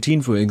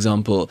COVID-19, for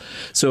example.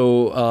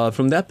 So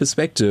from that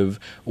perspective,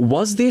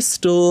 was there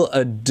still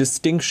a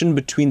distinction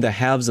between the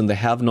haves and the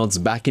have-nots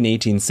back in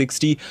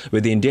 1860?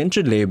 Where the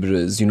indentured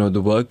labourers,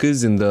 the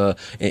workers in the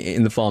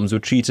farms were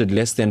treated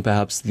less than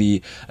perhaps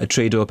the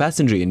trader or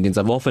passenger Indians.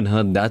 I've often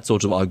heard that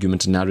sort of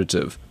argument and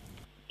narrative.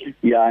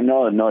 Yeah,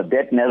 no,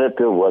 that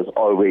narrative was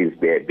always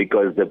there,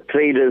 because the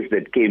traders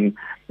that came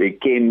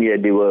here,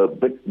 they were a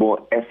bit more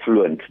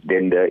affluent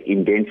than the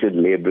indentured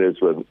labourers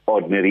were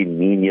ordinary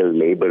menial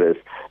labourers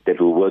that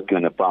were working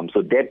on a farm.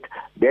 So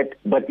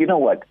but you know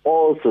what?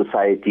 All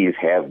societies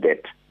have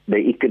that.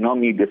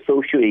 The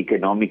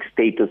socio-economic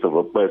status of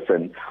a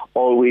person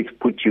always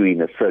puts you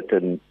in a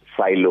certain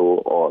silo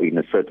or in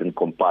a certain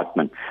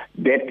compartment.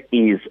 That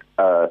is,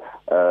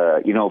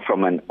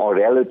 from an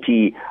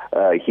orality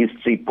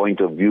history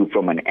point of view,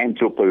 from an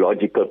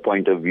anthropological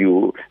point of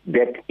view,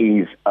 that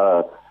is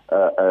a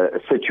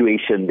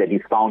situation that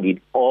is found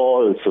in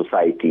all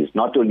societies,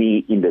 not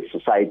only in the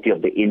society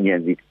of the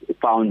Indians. It's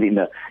found in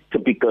a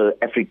typical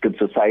African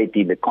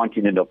society, in the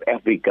continent of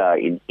Africa,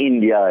 in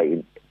India,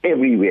 in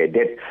everywhere.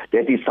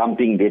 That is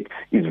something that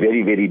is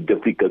very, very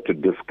difficult to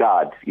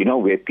discard,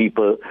 where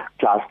people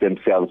class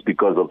themselves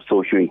because of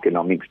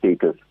socio-economic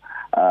status.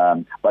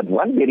 But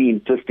one very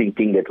interesting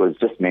thing that was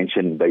just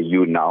mentioned by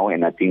you now,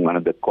 and I think one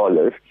of the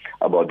callers,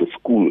 about the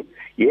school.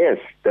 Yes,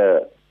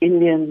 the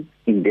Indian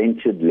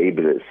indentured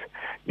laborers,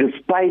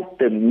 despite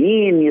the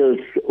menial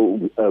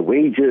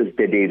wages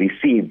that they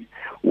received,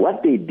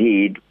 what they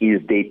did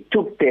is they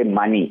took their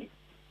money,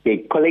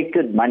 they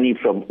collected money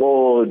from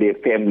all their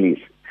families,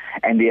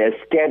 and they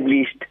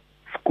established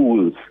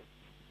schools,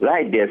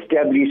 right? They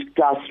established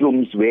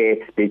classrooms where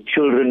the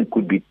children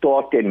could be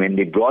taught, and when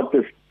they brought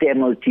the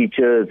Tamil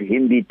teachers,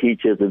 Hindi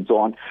teachers, and so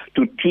on,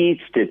 to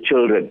teach the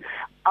children.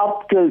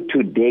 Up till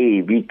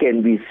today, we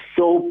can be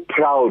so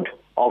proud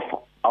of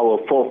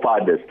our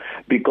forefathers,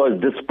 because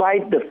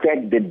despite the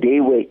fact that they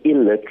were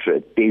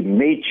illiterate, they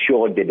made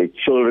sure that the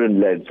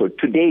children learned. So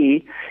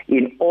today,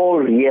 in all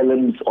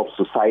realms of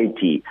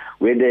society,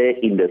 whether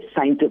in the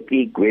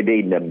scientific, whether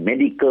in the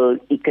medical,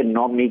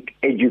 economic,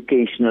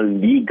 educational,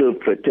 legal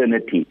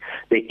fraternity,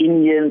 the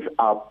Indians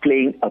are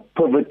playing a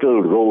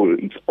pivotal role.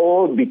 It's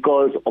all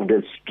because of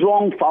the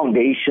strong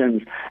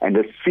foundations and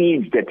the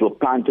seeds that were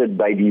planted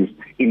by these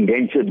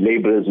indentured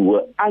laborers who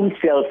were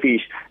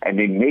unselfish, and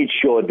they made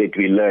sure that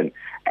we learn.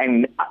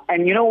 And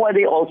you know what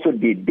they also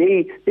did?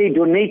 They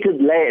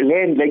donated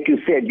land, like you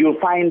said. You'll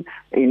find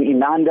in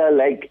Nanda,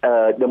 like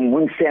the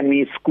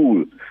Munsemi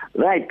school,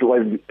 right,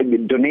 was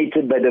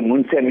donated by the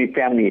Munsemi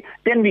family.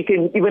 Then we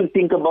can even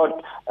think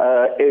about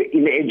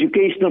in the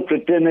educational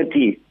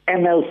fraternity,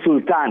 M.L.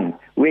 Sultan,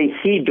 where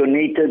he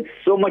donated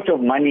so much of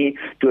money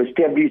to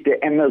establish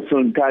the M.L.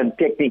 Sultan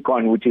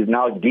Technicon, which is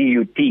now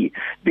DUT.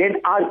 Then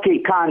R.K.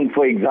 Khan,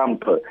 for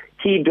example,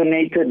 he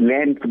donated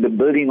land for the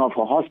building of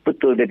a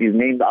hospital that is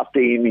named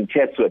after him in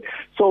Chatsworth.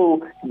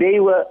 So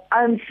they were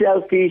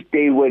unselfish.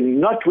 They were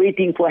not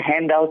waiting for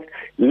handouts.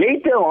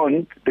 Later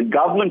on, the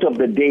government of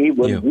the day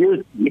was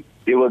guilty.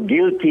 They were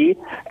guilty,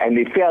 and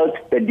they felt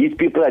that these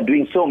people are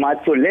doing so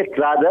much, so let's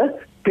rather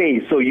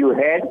pay. So you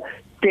had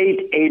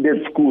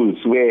state-aided schools,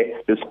 where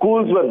the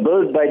schools were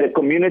built by the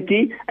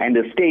community and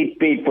the state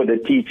paid for the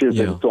teachers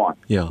and so on.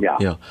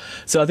 Yeah.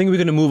 So I think we're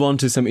going to move on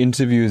to some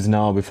interviews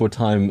now before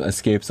time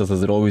escapes us,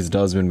 as it always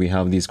does when we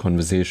have these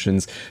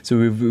conversations. So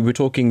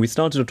we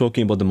started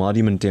talking about the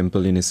Mariamman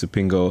Temple in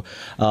Isipingo.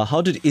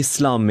 How did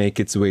Islam make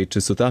its way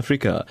to South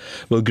Africa?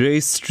 Well,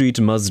 Grace Street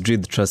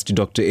Masjid trustee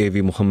Dr.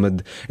 A.V.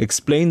 Muhammad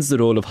explains the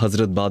role of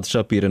Hazrat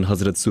Badshah Pir and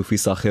Hazrat Sufi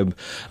Sahib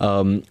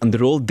and the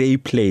role they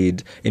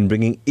played in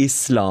bringing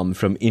Islam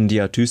from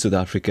India to South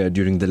Africa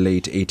during the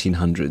late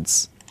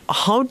 1800s.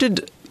 How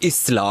did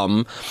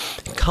Islam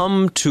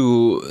come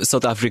to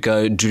South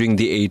Africa during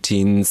the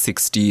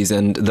 1860s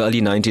and the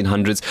early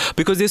 1900s?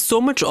 Because there's so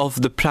much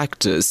of the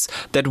practice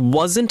that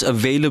wasn't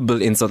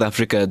available in South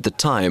Africa at the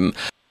time.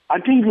 I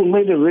think you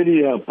made a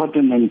very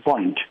pertinent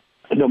point.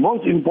 The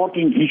most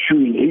important issue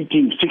in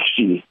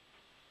 1860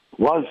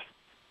 was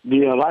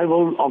the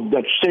arrival of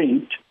that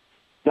saint,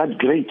 that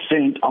great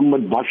saint,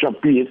 Ahmad Basha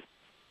Pir,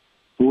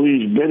 who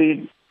is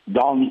buried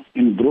down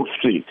in Brook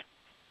Street.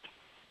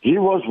 He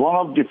was one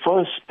of the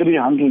first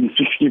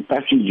 360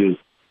 passengers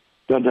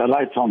that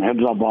arrived from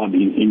Hyderabad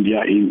in India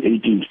in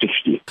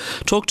 1860.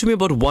 Talk to me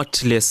about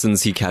what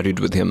lessons he carried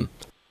with him.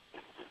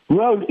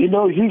 Well,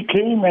 he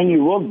came and he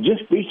worked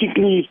just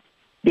basically,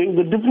 there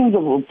was a difference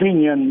of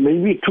opinion,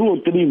 maybe 2 or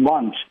 3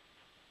 months.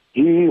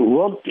 He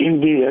worked as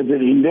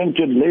an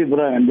indentured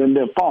laborer, and then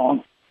they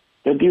found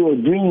that he was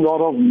doing a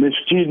lot of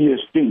mysterious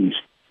things.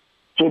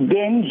 So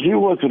then he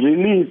was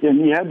released,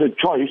 and he had the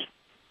choice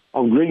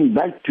of going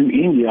back to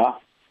India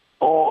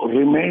or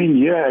remain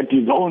here at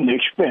his own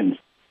expense.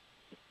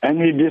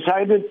 And he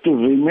decided to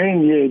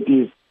remain here at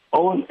his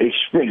own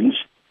expense.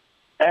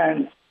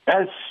 And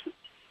as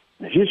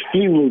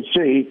history will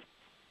say,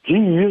 he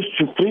used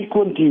to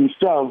frequent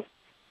himself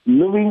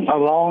living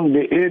around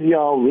the area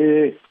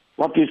where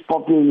what is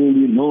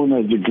popularly known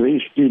as the Grey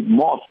Street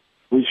Mosque,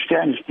 which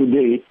stands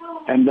today,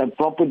 and that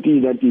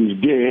property that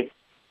is there,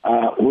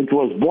 which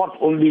was bought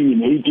only in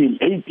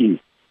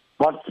 1880.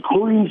 But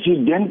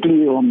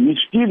coincidentally or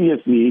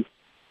mysteriously,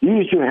 he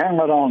used to hang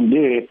around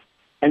there,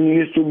 and he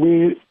used to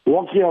be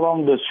walking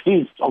around the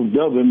streets of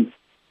Durban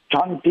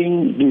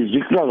chanting the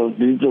zikr,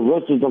 the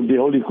verses of the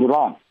Holy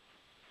Quran.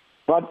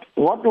 But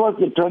what was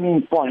the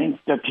turning point?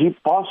 That he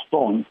passed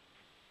on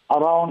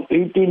around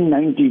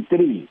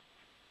 1893,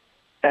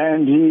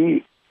 and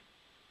he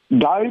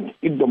died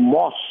in the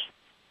mosque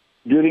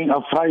during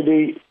a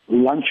Friday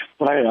lunch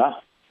prayer.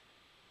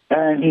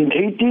 And in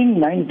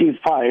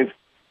 1895,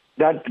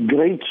 that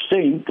great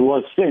saint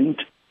was sent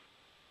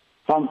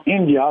from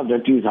India,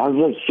 that is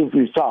Hazrat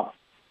Sufi Sahib,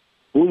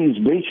 who is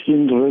based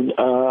in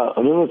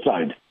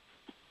Riverside.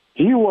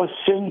 He was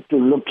sent to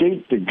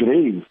locate the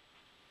grave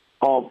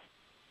of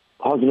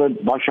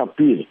Hazrat Basha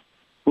Pir,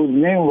 whose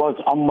name was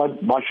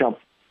Ahmad Basha.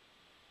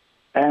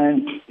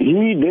 And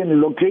he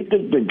then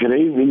located the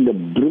grave in the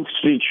Brook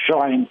Street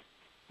Shrine,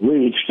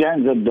 where it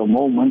stands at the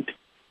moment.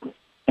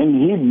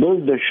 And he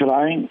built the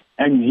shrine,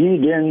 and he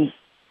then,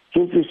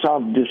 Sufi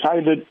Sahib,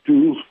 decided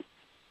to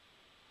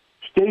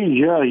stay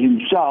here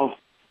himself,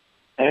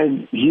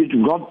 and he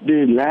got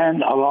the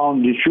land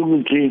around the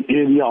sugarcane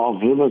area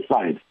of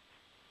Riverside.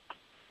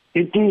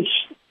 It is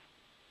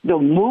the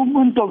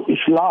movement of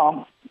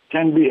Islam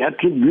can be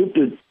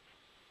attributed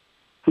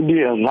to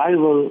the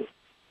arrival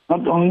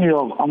not only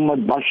of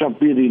Ahmad Basha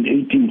Pir in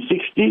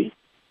 1860,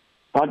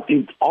 but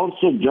it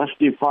also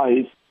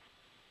justifies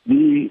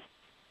the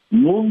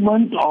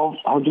movement of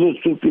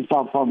Hazrat Sufi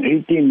Sahib from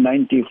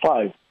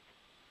 1895,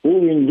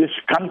 who in this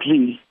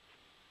country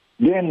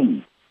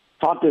then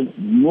started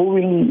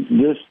moving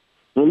this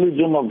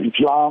religion of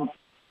Islam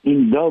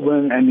in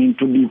Durban and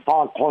into the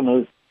far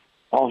corners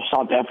of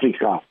South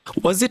Africa.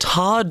 Was it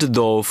hard,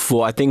 though,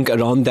 for, I think,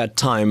 around that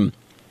time,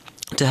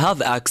 to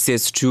have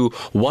access to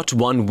what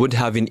one would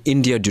have in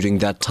India during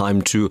that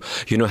time to,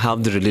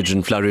 have the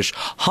religion flourish?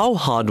 How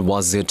hard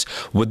was it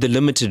with the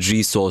limited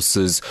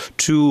resources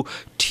to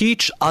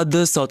teach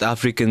other South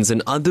Africans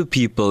and other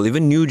people,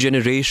 even new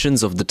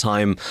generations of the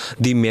time,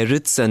 the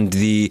merits and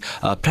the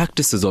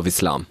practices of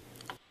Islam?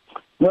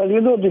 Well,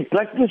 the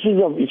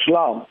practices of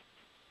Islam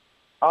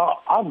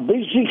are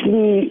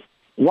basically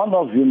one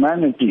of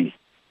humanity.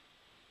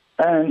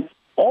 And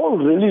all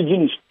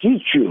religions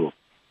teach you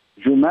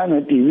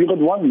humanity. We got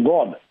one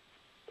God,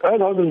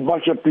 Hazrat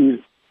Basha Pir,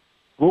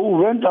 who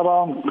went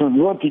around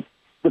converting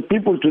the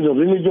people to the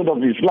religion of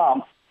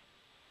Islam,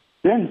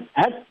 then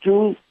had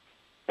to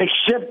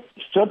accept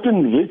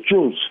certain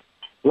rituals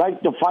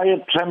like the fire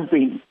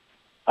tramping,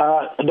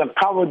 the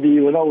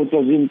kavadi, which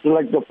was in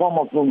like the form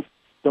of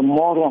the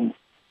Mohram,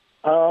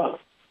 the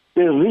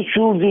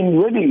rituals in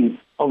wedding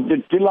of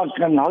the Tilak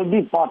and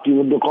Haldi party,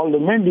 what they call the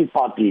Mendi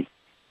party.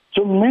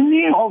 So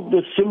many of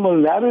the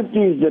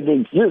similarities that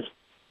exist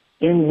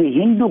in the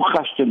Hindu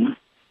custom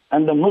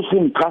and the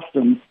Muslim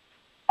custom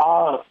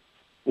are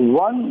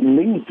one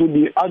linked to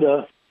the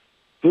other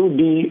through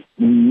the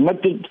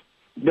method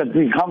that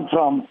we come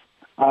from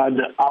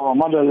our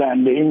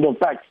motherland, the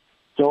Indo-Pak.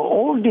 So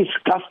all these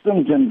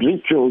customs and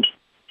rituals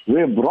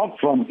were brought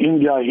from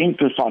India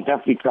into South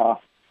Africa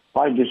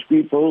by these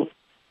people,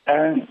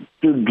 and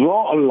to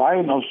draw a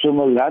line of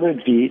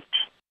similarity.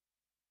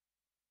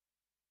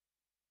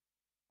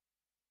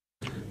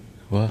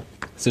 Well,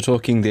 so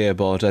talking there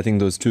about, I think,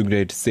 those two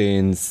great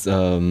saints,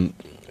 Hazrat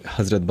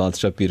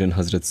Badshah Pir and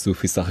Hazrat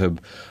Sufi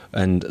Sahib,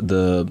 and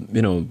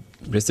the,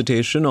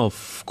 recitation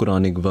of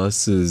Quranic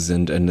verses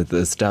and the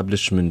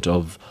establishment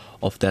of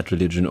that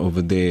religion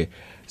over there.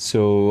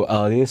 So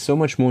there's so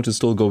much more to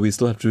still go. We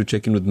still have to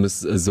check in with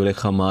Ms.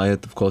 Zulekha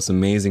Mayat. Of course,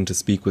 amazing to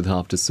speak with her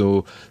after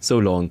so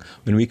long.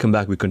 When we come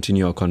back, we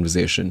continue our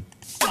conversation.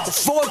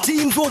 4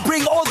 teams will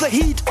bring all the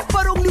heat,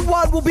 but only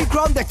one will be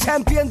crowned the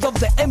champions of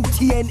the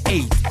MTN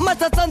 8.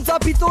 Matatanta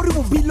Pitori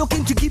will be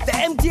looking to keep the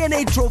MTN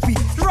 8 trophy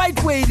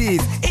right where it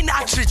is, in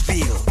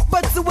Axridgeville.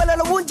 But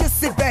Zuwelala won't just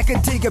sit back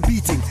and take a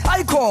beating.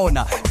 Icon,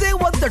 they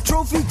want the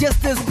trophy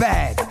just as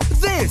bad.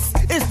 This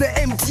is the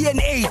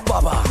MTN 8,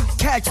 Baba.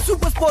 Catch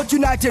Supersport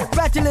United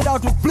battle it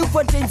out with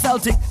Bloemfontein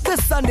Celtic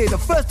this Sunday, the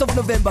 1st of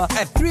November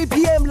at 3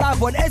 p.m.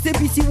 live on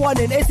SABC 1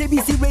 and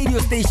SABC radio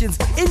stations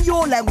in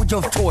your language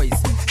of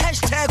choice.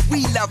 Hashtag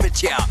we love it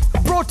here.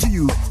 Brought to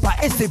you by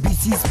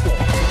SABC Sport.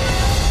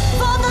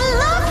 For the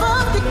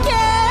love of the game.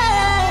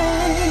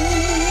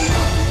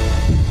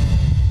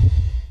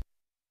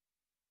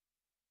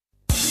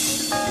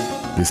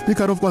 The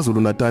Speaker of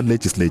KwaZulu-Natal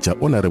Legislature,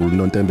 Honorable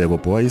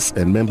Nontembeko Boyce,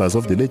 and members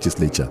of the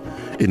legislature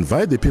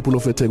invite the people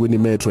of eThekwini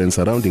Metro and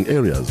surrounding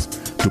areas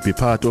to be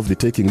part of the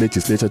Taking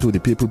Legislature to the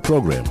People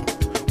program,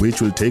 which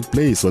will take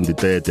place on the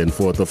 3rd and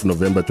 4th of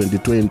November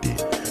 2020,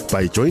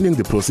 by joining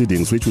the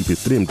proceedings, which will be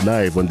streamed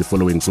live on the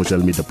following social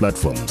media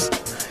platforms: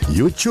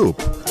 YouTube,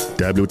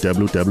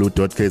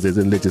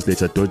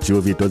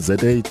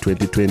 www.kznlegislature.gov.za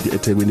 2020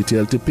 eThekwini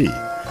TLTP,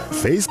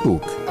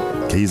 Facebook,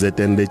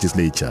 KZN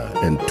Legislature,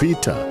 and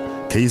Twitter,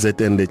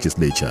 KZN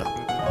Legislature.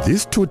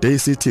 This two-day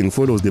sitting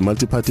follows the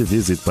multi-party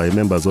visit by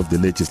members of the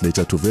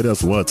legislature to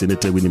various wards in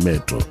eThekwini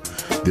Metro.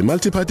 The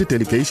multi-party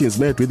delegations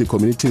met with the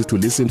communities to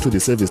listen to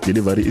the service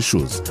delivery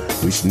issues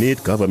which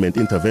need government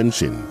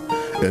intervention.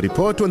 A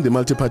report on the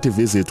multi-party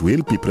visit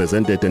will be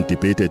presented and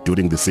debated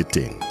during the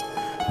sitting.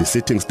 The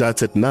sitting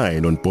starts at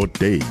 9 on both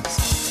days.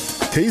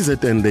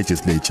 KZN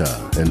Legislature,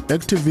 an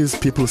activist,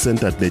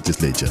 people-centered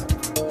legislature.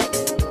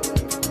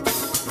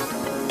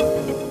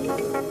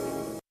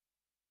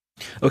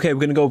 Okay,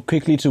 we're going to go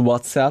quickly to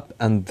WhatsApp,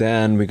 and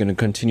then we're going to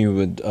continue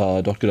with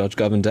Dr. Raj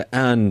Govender,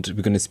 and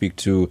we're going to speak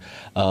to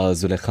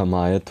Zulekha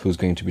Mayat, who's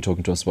going to be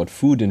talking to us about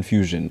food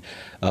infusion.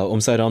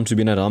 Sai Ram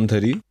Tribina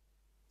Ramdhari.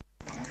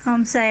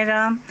 Sai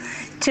Ram.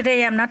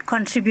 Today I'm not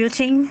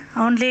contributing,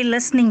 only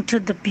listening to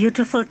the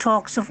beautiful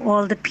talks of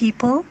all the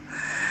people.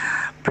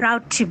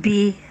 Proud to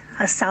be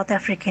a South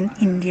African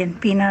Indian.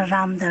 Pina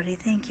Ramdhari.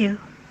 Thank you.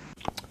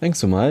 Thanks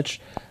so much.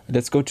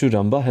 Let's go to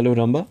Ramba. Hello,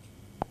 Ramba.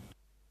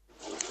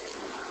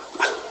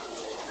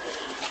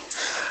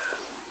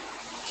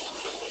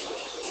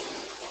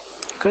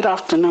 Good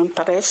afternoon,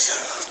 Taresh.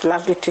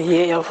 Lovely to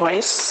hear your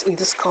voice in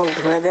this cold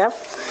weather.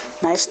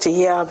 Nice to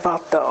hear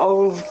about the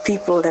old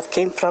people that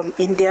came from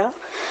India.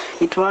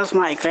 It was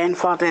my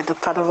grandfather, the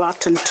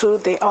Paravatan too.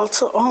 They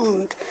also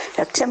owned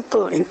a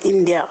temple in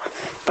India,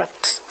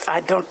 but I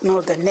don't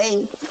know the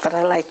name, but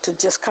I like to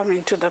just come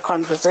into the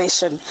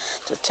conversation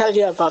to tell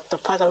you about the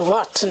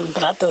Paravatan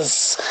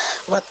brothers,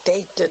 what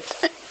they did.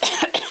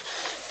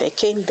 They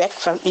came back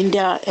from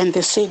India and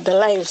they saved the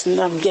lives in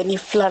the Mgeni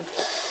flood.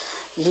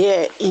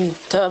 Here in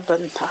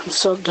Durban. I'm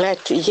so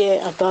glad to hear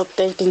about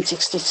the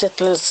 1860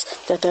 settlers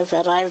that have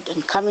arrived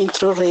and coming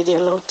through Radio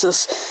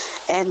Lotus,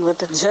 and with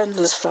the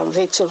journalists from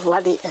Rachel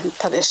Vadi and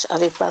Taresh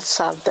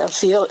Harreepershad, the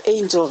real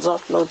angels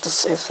of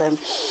Lotus FM.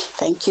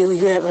 Thank you.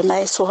 You have a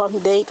nice warm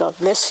day. God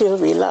bless you.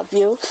 We love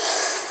you.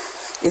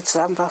 It's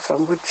Ramba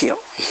from Woodview.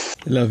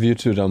 Love you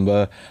too,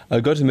 Ramba. I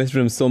got a message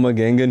from Soma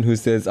Gangan who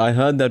says, I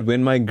heard that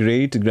when my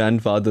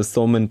great-grandfather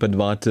Soman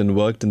Padwatan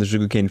worked in the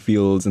sugarcane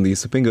fields in the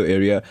Isipingo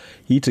area,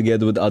 he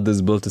together with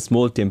others built a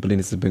small temple in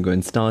Isipingo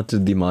and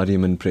started the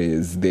Mariamman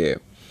prayers there.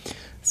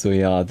 So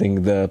yeah, I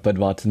think the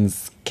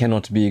Padwatans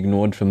cannot be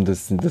ignored from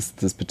this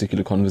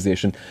particular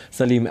conversation.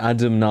 Salim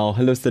Adam now.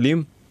 Hello,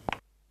 Salim.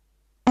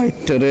 Hi,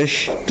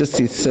 Taresh. This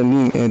is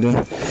Salim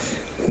Adam.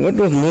 What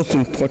was most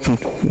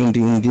important when the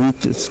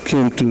Indians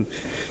came to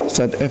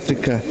South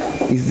Africa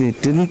is they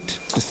didn't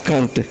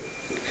discount the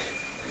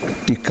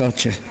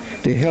culture.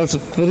 They held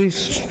very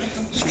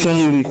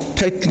strongly,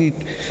 tightly,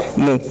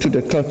 to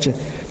the culture.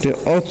 They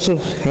also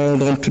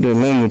held on to the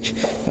language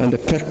and the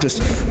practice.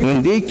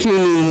 When they came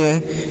in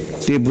here,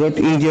 they brought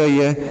India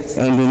here,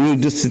 and they knew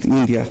this is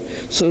India.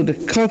 So the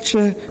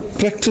culture,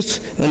 practice,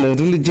 and the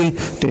religion,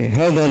 they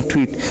held on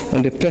to it,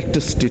 and they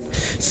practiced it.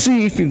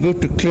 See, if you go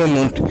to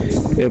Claremont,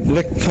 a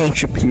black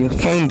township, you'll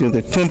find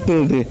the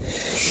temple there.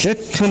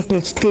 That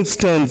temple still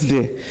stands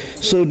there.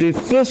 So the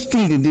first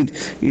thing they did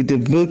is they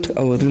built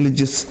our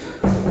religious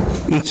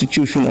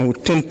institution, our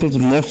temples,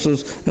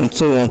 mosques, and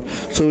so on.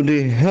 So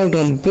they held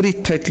on very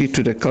tightly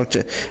to the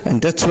culture,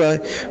 and that's why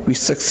we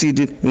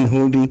succeeded in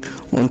holding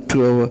on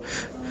to our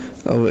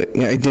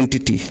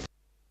identity.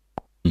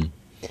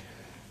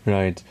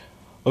 Right.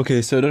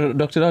 Okay, so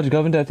Dr. Raj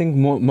Govender, I think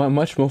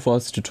much more for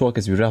us to talk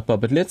as we wrap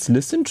up, but let's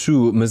listen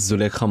to Ms.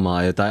 Zulekha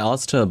Mayat. I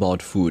asked her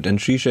about food,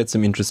 and she shared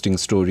some interesting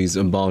stories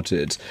about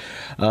it.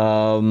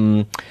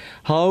 How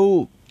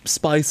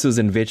spices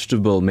and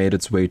vegetable made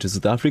its way to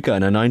South Africa,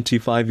 and a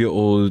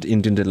 95-year-old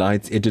Indian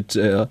Delights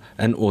editor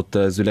and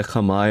author,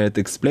 Zulekha Mayat,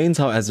 explains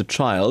how as a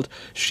child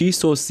she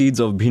saw seeds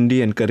of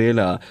bhindi and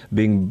karela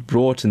being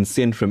brought and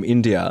sent from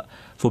India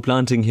for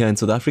planting here in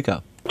South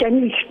Africa.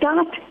 Can we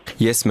start?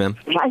 Yes, ma'am.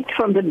 Right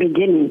from the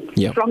beginning,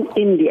 from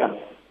India.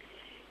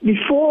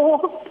 Before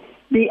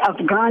the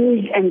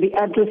Afghans and the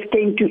others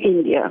came to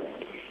India,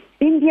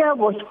 India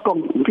was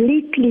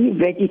completely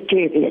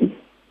vegetarian.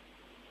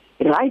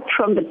 Right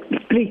from the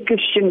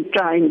pre-Christian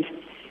times,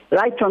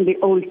 right from the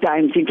old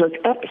times, it was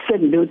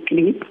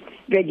absolutely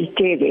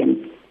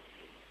vegetarian.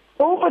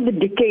 Over the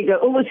decades,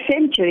 over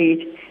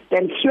centuries,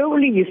 then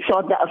slowly you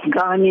saw the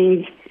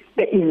Afghans,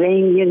 the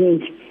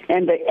Iranians,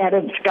 and the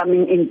Arabs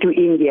coming into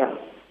India.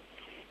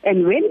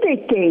 And when they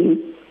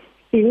came,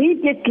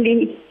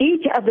 immediately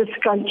each other's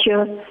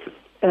culture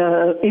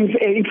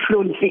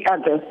influenced the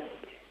other.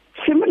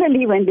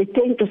 Similarly, when they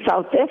came to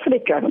South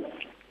Africa,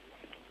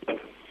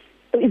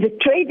 in the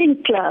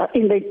trading class,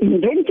 in the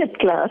indentured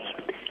class,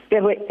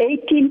 there were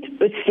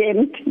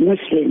 18%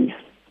 Muslims.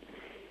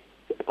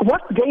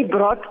 What they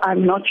brought,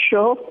 I'm not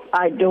sure.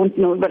 I don't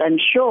know, but I'm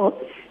sure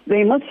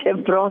they must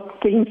have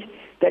brought things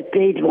that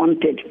they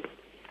wanted.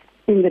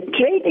 In the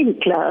trading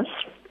class,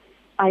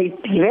 I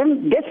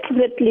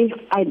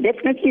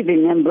definitely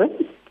remember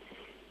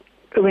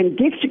when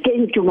gifts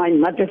came to my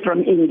mother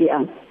from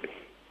India,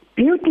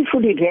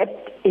 beautifully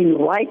wrapped in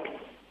white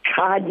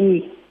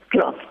khadi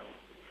cloth.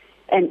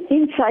 And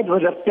inside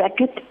was a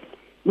packet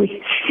with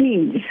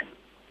seeds,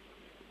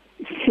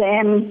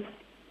 sam,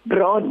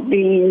 broad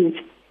beans,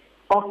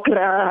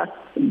 okra,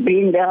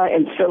 binda,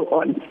 and so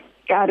on,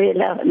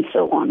 karela, and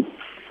so on.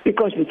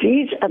 Because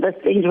these other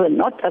things were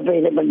not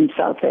available in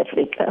South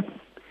Africa.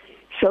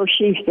 So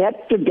she had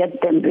to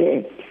get them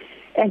there.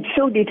 And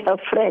so did her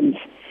friends.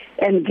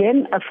 And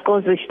then, of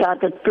course, we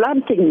started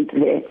planting it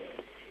there.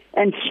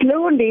 And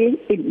slowly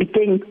it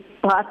became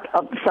part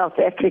of South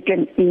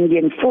African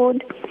Indian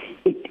food.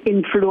 It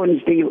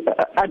influenced the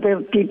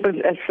other people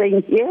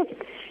staying here.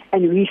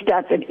 And we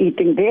started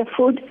eating their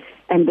food.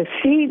 And the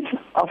seeds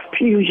of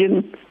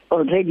fusion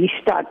already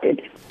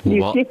started.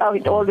 You see how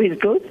it always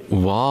goes?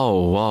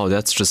 Wow,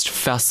 that's just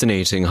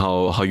fascinating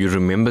how you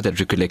remember that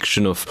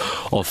recollection of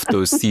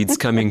those seeds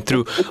coming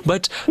through.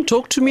 But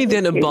talk to me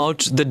then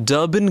about the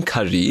Durban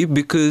curry,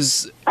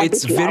 because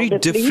it's very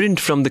different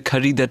from the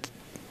curry that,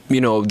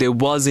 there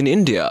was in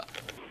India.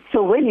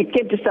 So when it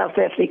came to South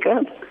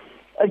Africa,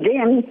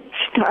 again,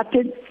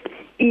 started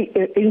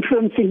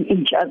influencing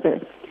each other.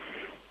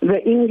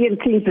 The Indian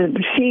things,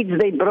 the seeds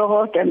they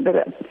brought and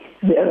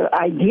the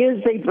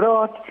ideas they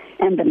brought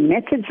and the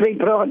methods they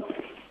brought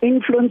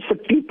influenced the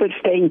people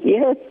staying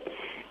here.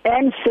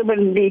 And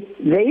similarly,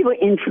 they were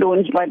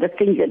influenced by the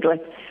things that were,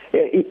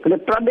 the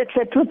products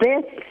that were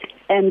there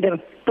and the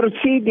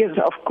procedures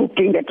of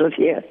cooking that was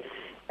here.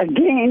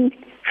 Again,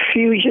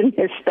 fusion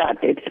has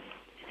started.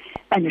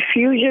 And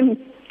fusion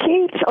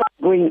keeps on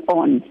going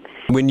on.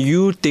 When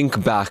you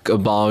think back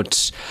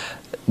about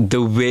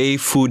the way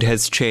food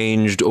has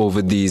changed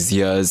over these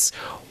years,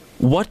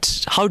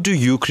 how do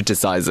you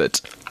criticize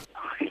it?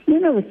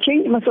 The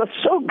change was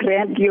so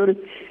gradual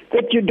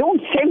that you don't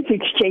sense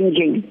it's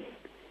changing.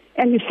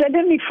 And you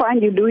suddenly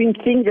find you're doing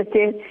things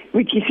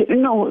which is,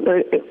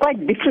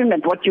 quite different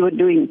than what you were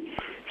doing.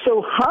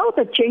 So how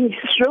the change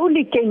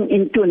slowly came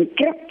into and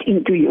crept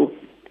into you,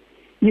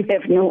 you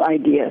have no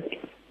idea.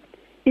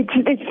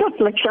 It's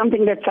not like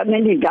something that's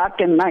suddenly dark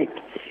and night.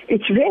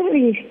 It's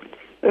very...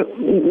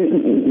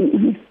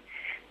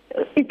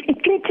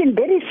 It gets in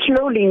very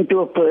slowly into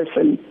a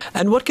person.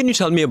 And what can you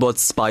tell me about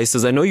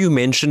spices? I know you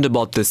mentioned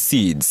about the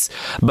seeds,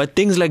 but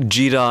things like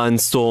jeera and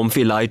somf,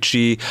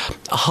 elaichi,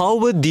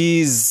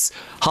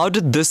 how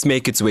did this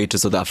make its way to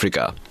South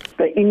Africa?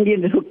 The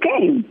Indians who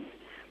came,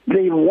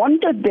 they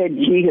wanted their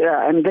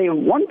jeera and they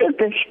wanted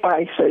the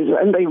spices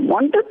and they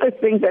wanted the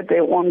things that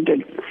they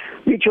wanted,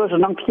 which was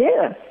not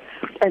here.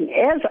 And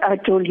as I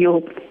told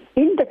you,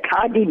 in the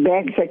khadi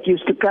bags that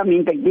used to come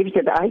in the gifts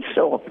that I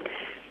saw,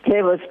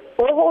 there was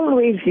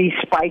always these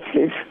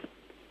spices.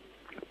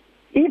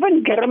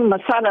 Even garam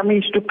masala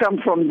used to come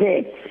from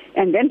there.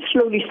 And then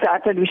slowly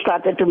we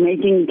started to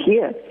making it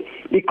here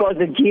because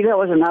the jeera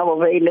was now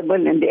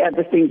available and the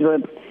other things were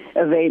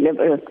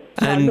available.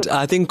 And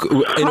I think...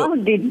 How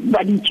did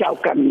Vadi chow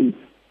come in?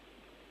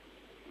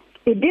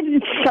 It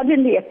didn't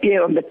suddenly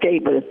appear on the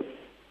table.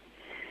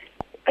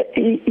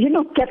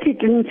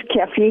 Captain's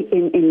Cafe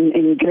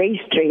in Grey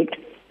Street,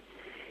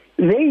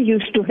 they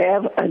used to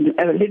have a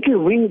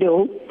little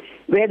window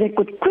where they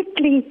could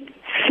quickly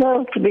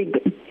serve the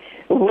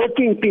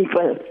working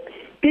people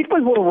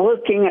who were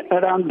working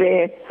around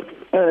there,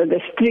 the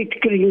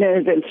street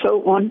cleaners and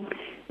so on.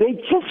 They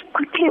just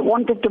quickly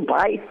wanted to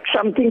buy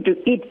something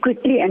to eat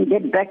quickly and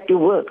get back to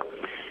work.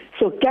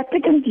 So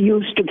captains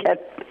used to get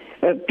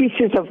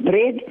pieces of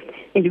bread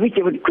in which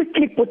they would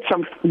quickly put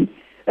some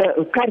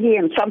curry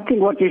and something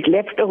what is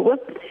left over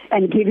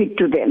and give it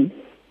to them.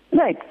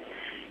 Right.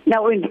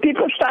 Now, when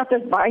people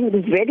started buying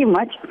this very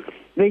much,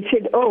 they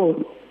said,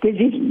 this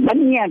is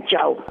banya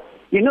chow.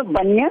 You know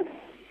banya?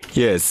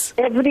 Yes.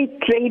 Every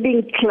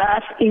trading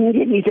class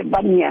Indian is a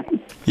banya.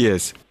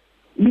 Yes.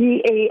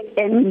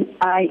 Bania.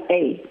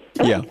 Right?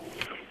 Yeah.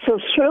 So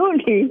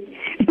slowly,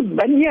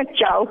 banya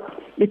chow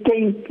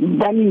became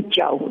bunny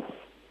chow.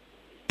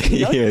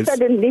 Yes.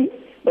 Suddenly,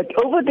 but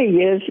over the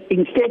years,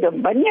 instead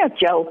of banya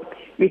chow,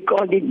 we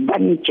called it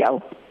bunny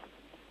chow.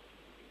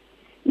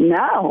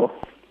 Now,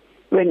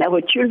 when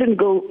our children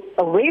go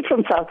away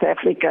from South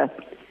Africa,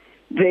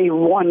 they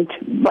want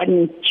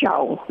bunny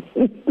chow.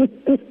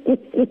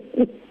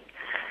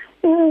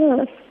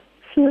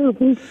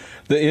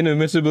 The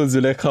inimitable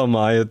Zulekha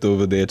Mayat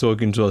over there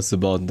talking to us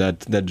about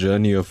that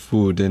journey of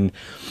food. And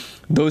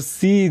those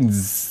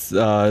seeds,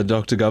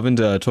 Dr.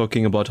 Govender,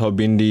 talking about how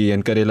bindi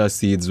and karela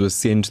seeds were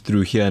sent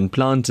through here and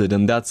planted,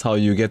 and that's how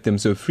you get them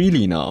so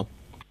freely now.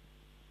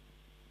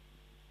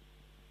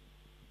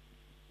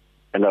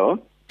 Hello?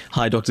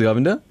 Hi, Dr.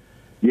 Govender.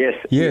 Yes.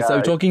 Yes,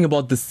 I'm talking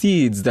about the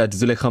seeds that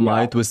Zulekha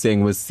Maayat was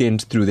saying was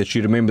sent through, that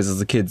she remembers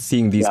as a kid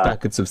seeing these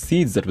packets of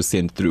seeds that were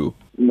sent through.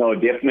 No,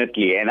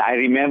 definitely. And I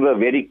remember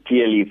very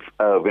clearly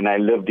when I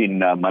lived in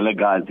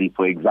Malagasy,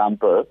 for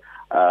example,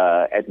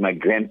 at my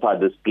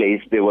grandfather's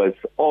place, they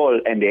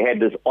had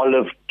this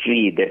olive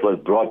tree that was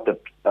brought,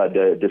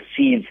 the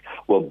seeds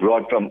were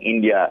brought from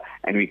India,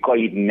 and we call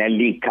it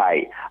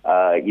Nellikai.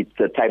 It's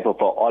a type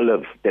of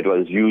olive that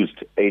was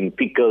used in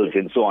pickles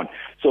and so on.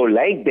 So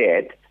like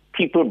that,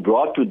 people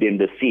brought to them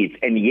the seeds.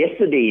 And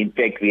yesterday, in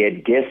fact, we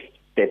had guests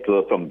that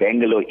were from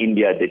Bangalore,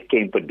 India, that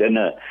came for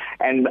dinner.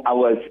 And I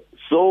was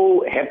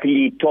so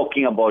happily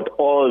talking about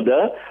all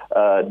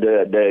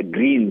the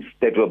greens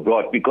that were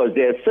brought, because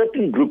there are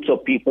certain groups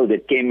of people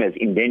that came as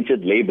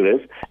indentured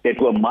laborers that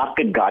were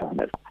market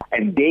gardeners,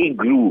 and they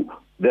grew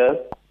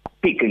the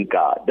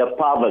pikanka, the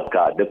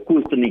pavaka, the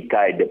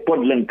kusunikai, the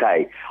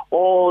podlankai,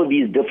 all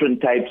these different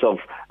types of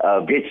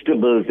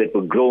vegetables that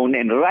were grown.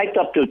 And right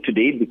up till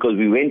today, because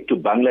we went to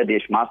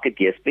Bangladesh market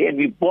yesterday and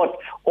we bought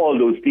all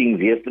those things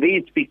yesterday,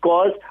 it's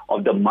because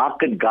of the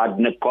market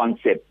gardener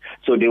concept.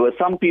 So there were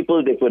some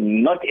people that were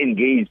not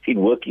engaged in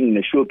working in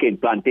the sugarcane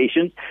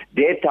plantations.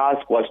 Their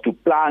task was to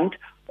plant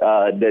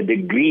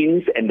the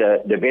greens and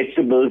the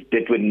vegetables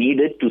that were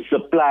needed to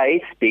supply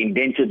the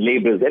indentured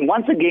laborers. And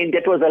once again,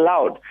 that was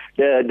allowed.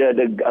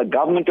 The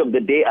government of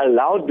the day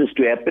allowed this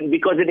to happen,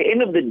 because at the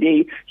end of the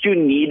day, you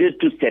needed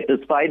to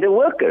satisfy the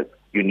workers.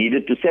 You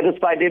needed to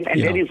satisfy them,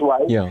 and that is why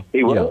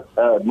they were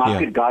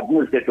market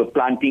gardeners that were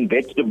planting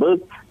vegetables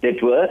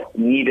that were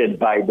needed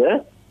by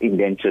the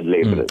indentured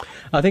laborers.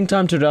 I think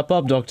time to wrap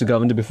up, Dr.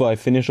 Govender, before I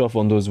finish off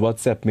on those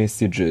WhatsApp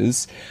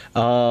messages.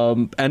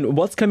 And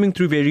what's coming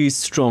through very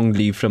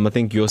strongly from, I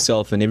think,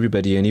 yourself and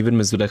everybody, and even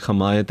Ms. Zulekha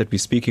Maayat that we're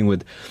speaking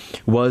with,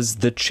 was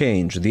the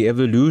change, the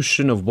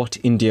evolution of what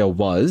India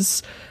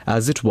was,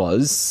 as it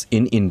was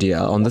in India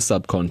on the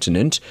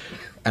subcontinent,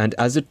 and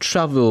as it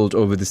travelled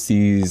over the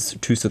seas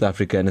to South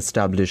Africa and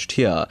established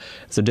here.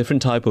 It's a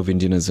different type of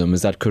Indianism,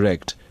 is that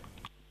correct?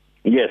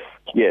 Yes.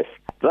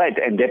 Right,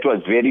 and that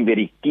was very,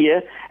 very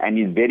clear, and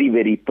is very,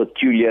 very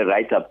peculiar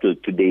right up to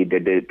today,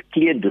 that the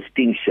clear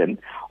distinction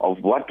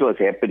of what was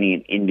happening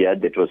in India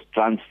that was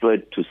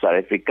transferred to South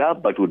Africa,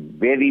 but with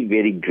very,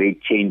 very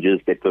great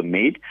changes that were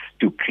made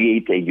to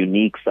create a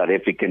unique South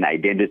African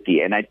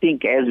identity. And I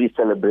think as we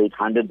celebrate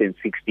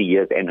 160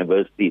 years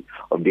anniversary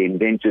of the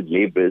indentured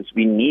laborers,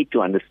 we need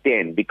to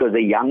understand, because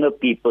the younger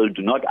people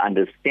do not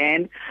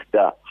understand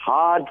the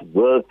hard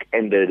work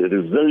and the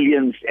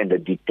resilience and the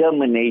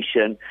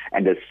determination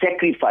and the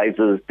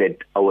sacrifices that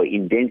our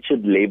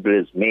indentured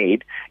laborers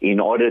made in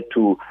order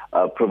to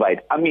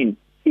provide. I mean,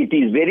 it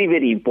is very,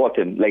 very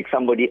important, like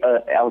somebody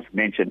else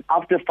mentioned.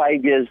 After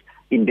 5 years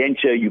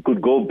indenture, you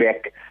could go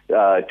back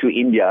to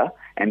India,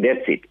 and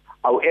that's it.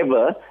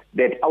 However,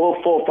 that our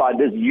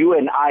forefathers, you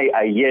and I,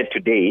 are here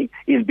today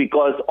is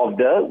because of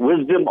the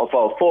wisdom of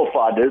our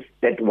forefathers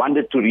that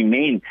wanted to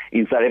remain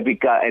in South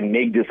Africa and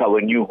make this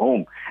our new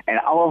home. And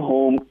our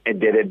home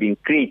that had been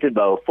created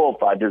by our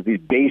forefathers is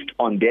based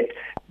on that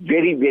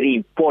very, very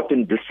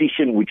important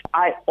decision, which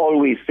I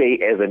always say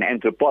as an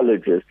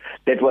anthropologist,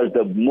 that was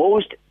the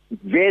most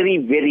very,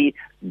 very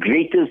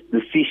greatest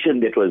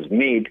decision that was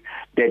made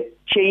that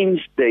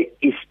changed the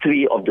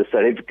history of the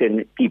South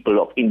African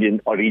people of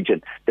Indian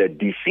origin. The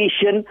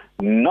decision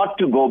not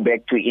to go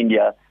back to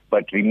India,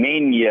 but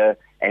remain here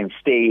and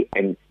stay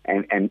and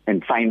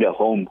find a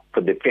home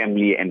for the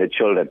family and the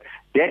children.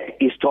 That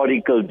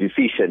historical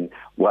decision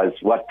was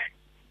what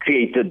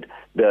created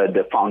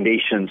the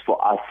foundations for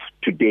us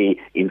today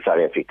in South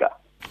Africa.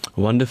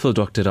 Wonderful,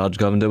 Dr. Raj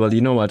Govender. Well,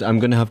 you know what? I'm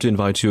going to have to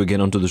invite you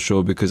again onto the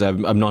show, because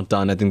I'm not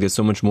done. I think there's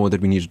so much more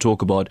that we need to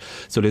talk about.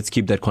 So let's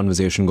keep that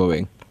conversation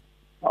going.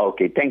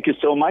 Okay. Thank you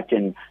so much.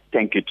 And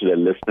thank you to the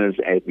listeners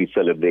as we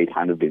celebrate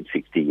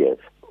 160 years.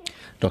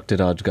 Dr.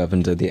 Raj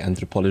Govender, the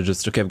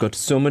anthropologist. Okay, I've got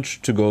so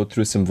much to go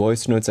through. Some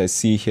voice notes I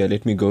see here.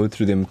 Let me go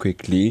through them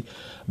quickly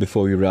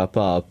before we wrap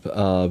up.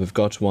 We've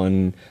got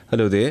one.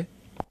 Hello there.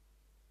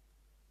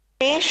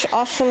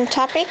 Awesome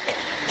topic.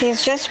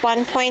 There's just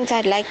one point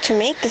I'd like to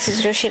make. This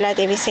is Rushila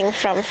Devi Singh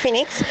from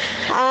Phoenix.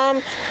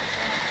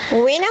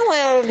 When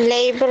our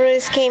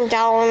laborers came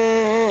down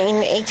in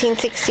the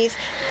 1860s,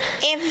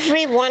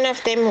 every one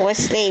of them was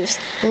slaves.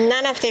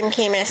 None of them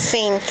came as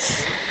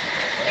saints.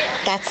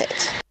 That's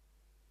it.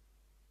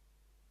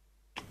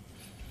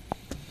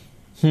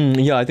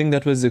 Yeah, I think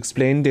that was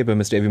explained there by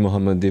Mr. Evi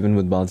Muhammad. Even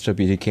with Badshah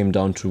Pir, he came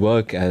down to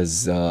work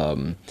as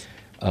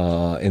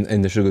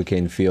in the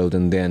sugarcane field,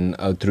 and then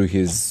through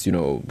his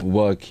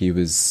work, he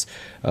was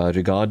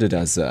regarded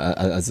as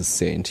a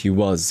saint.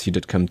 He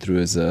did come through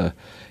as a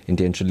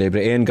indentured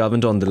labourer. Ian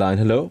Governor on the line.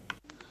 Hello.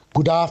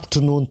 Good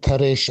afternoon,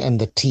 Taresh and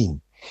the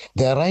team.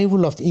 The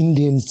arrival of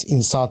Indians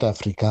in South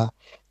Africa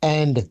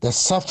and the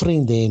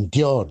suffering they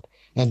endured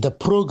and the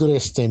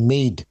progress they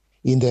made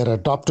in their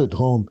adopted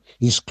home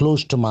is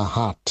close to my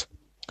heart.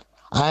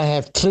 I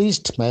have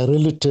traced my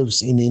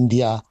relatives in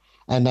India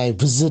and I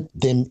visit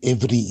them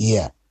every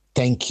year.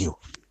 Thank you.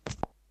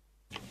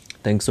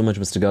 Thanks so much,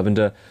 Mr.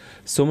 Govender.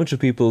 So much of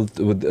people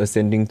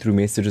sending through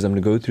messages. I'm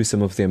going to go through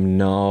some of them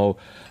now.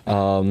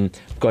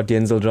 Got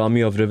Denzel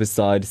Rami of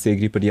Riverside,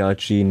 Segri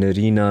Padiachi,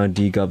 Narina,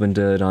 D.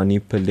 Govender, Rani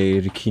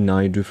Pillai, Ricky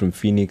Naidu from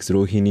Phoenix,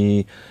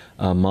 Rohini,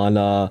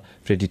 Mala,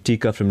 Freddy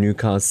Tika from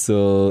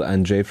Newcastle,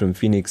 Andre from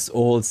Phoenix,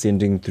 all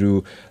sending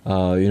through,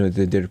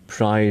 their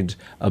pride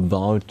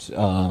about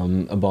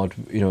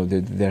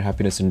their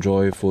happiness and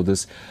joy for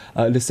this.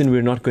 Listen,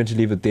 we're not going to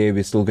leave it there.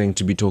 We're still going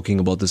to be talking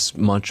about this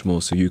much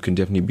more. So you can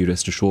definitely be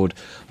rest assured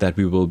that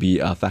we will be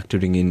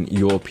factoring in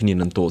your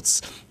opinion and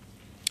thoughts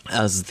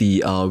as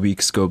the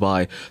weeks go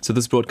by. So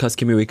this broadcast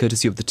came away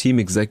courtesy of the team,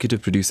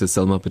 executive producer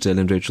Salma Patel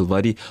and Rachel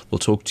Vadi. We'll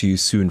talk to you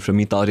soon. From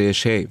me,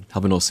 Taresh, hey,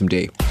 have an awesome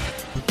day.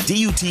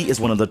 DUT is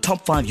one of the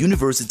top 5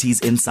 universities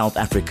in South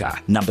Africa,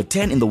 number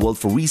 10 in the world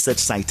for research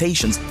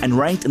citations, and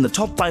ranked in the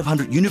top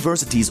 500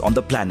 universities on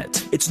the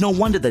planet. It's no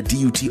wonder that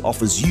DUT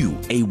offers you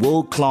a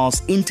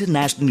world-class,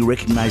 internationally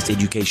recognized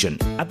education.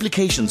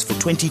 Applications for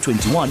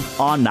 2021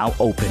 are now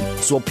open,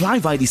 so apply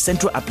via the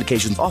Central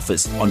Applications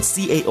Office on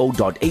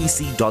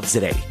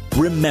cao.ac.za.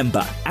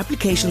 Remember,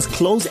 applications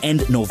close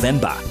end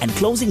November and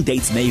closing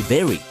dates may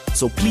vary,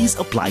 so please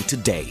apply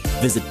today.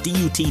 Visit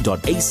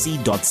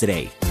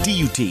dut.ac.za.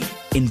 DUT,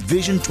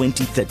 Envision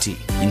 2030,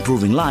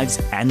 improving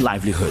lives and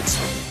livelihoods.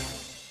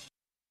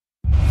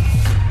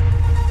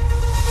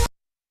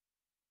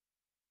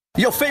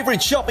 Your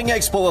favorite shopping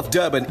expo of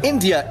Durban,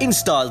 India,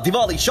 InStyle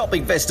Diwali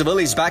Shopping Festival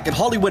is back at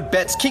Hollywood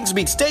Bets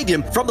Kingsmead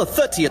Stadium from the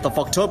 30th of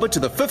October to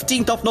the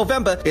 15th of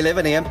November,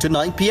 11 a.m. to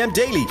 9 p.m.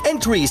 daily.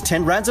 Entry is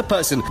 10 rands a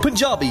person.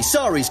 Punjabi,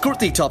 saris,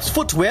 kurti tops,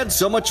 footwear and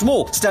so much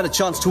more. Stand a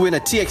chance to win a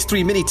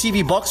TX3 mini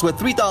TV box worth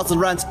 3,000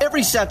 rands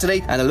every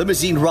Saturday and a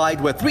limousine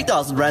ride worth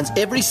 3,000 rands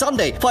every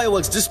Sunday.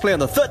 Fireworks display on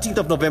the 13th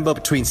of November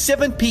between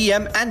 7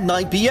 p.m. and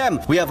 9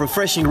 p.m. We have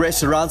refreshing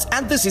restaurants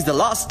and this is the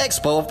last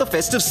expo of the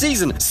festive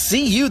season.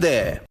 See you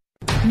there.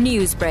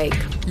 Newsbreak,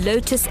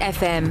 Lotus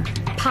FM,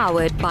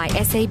 powered by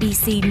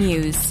SABC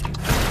News.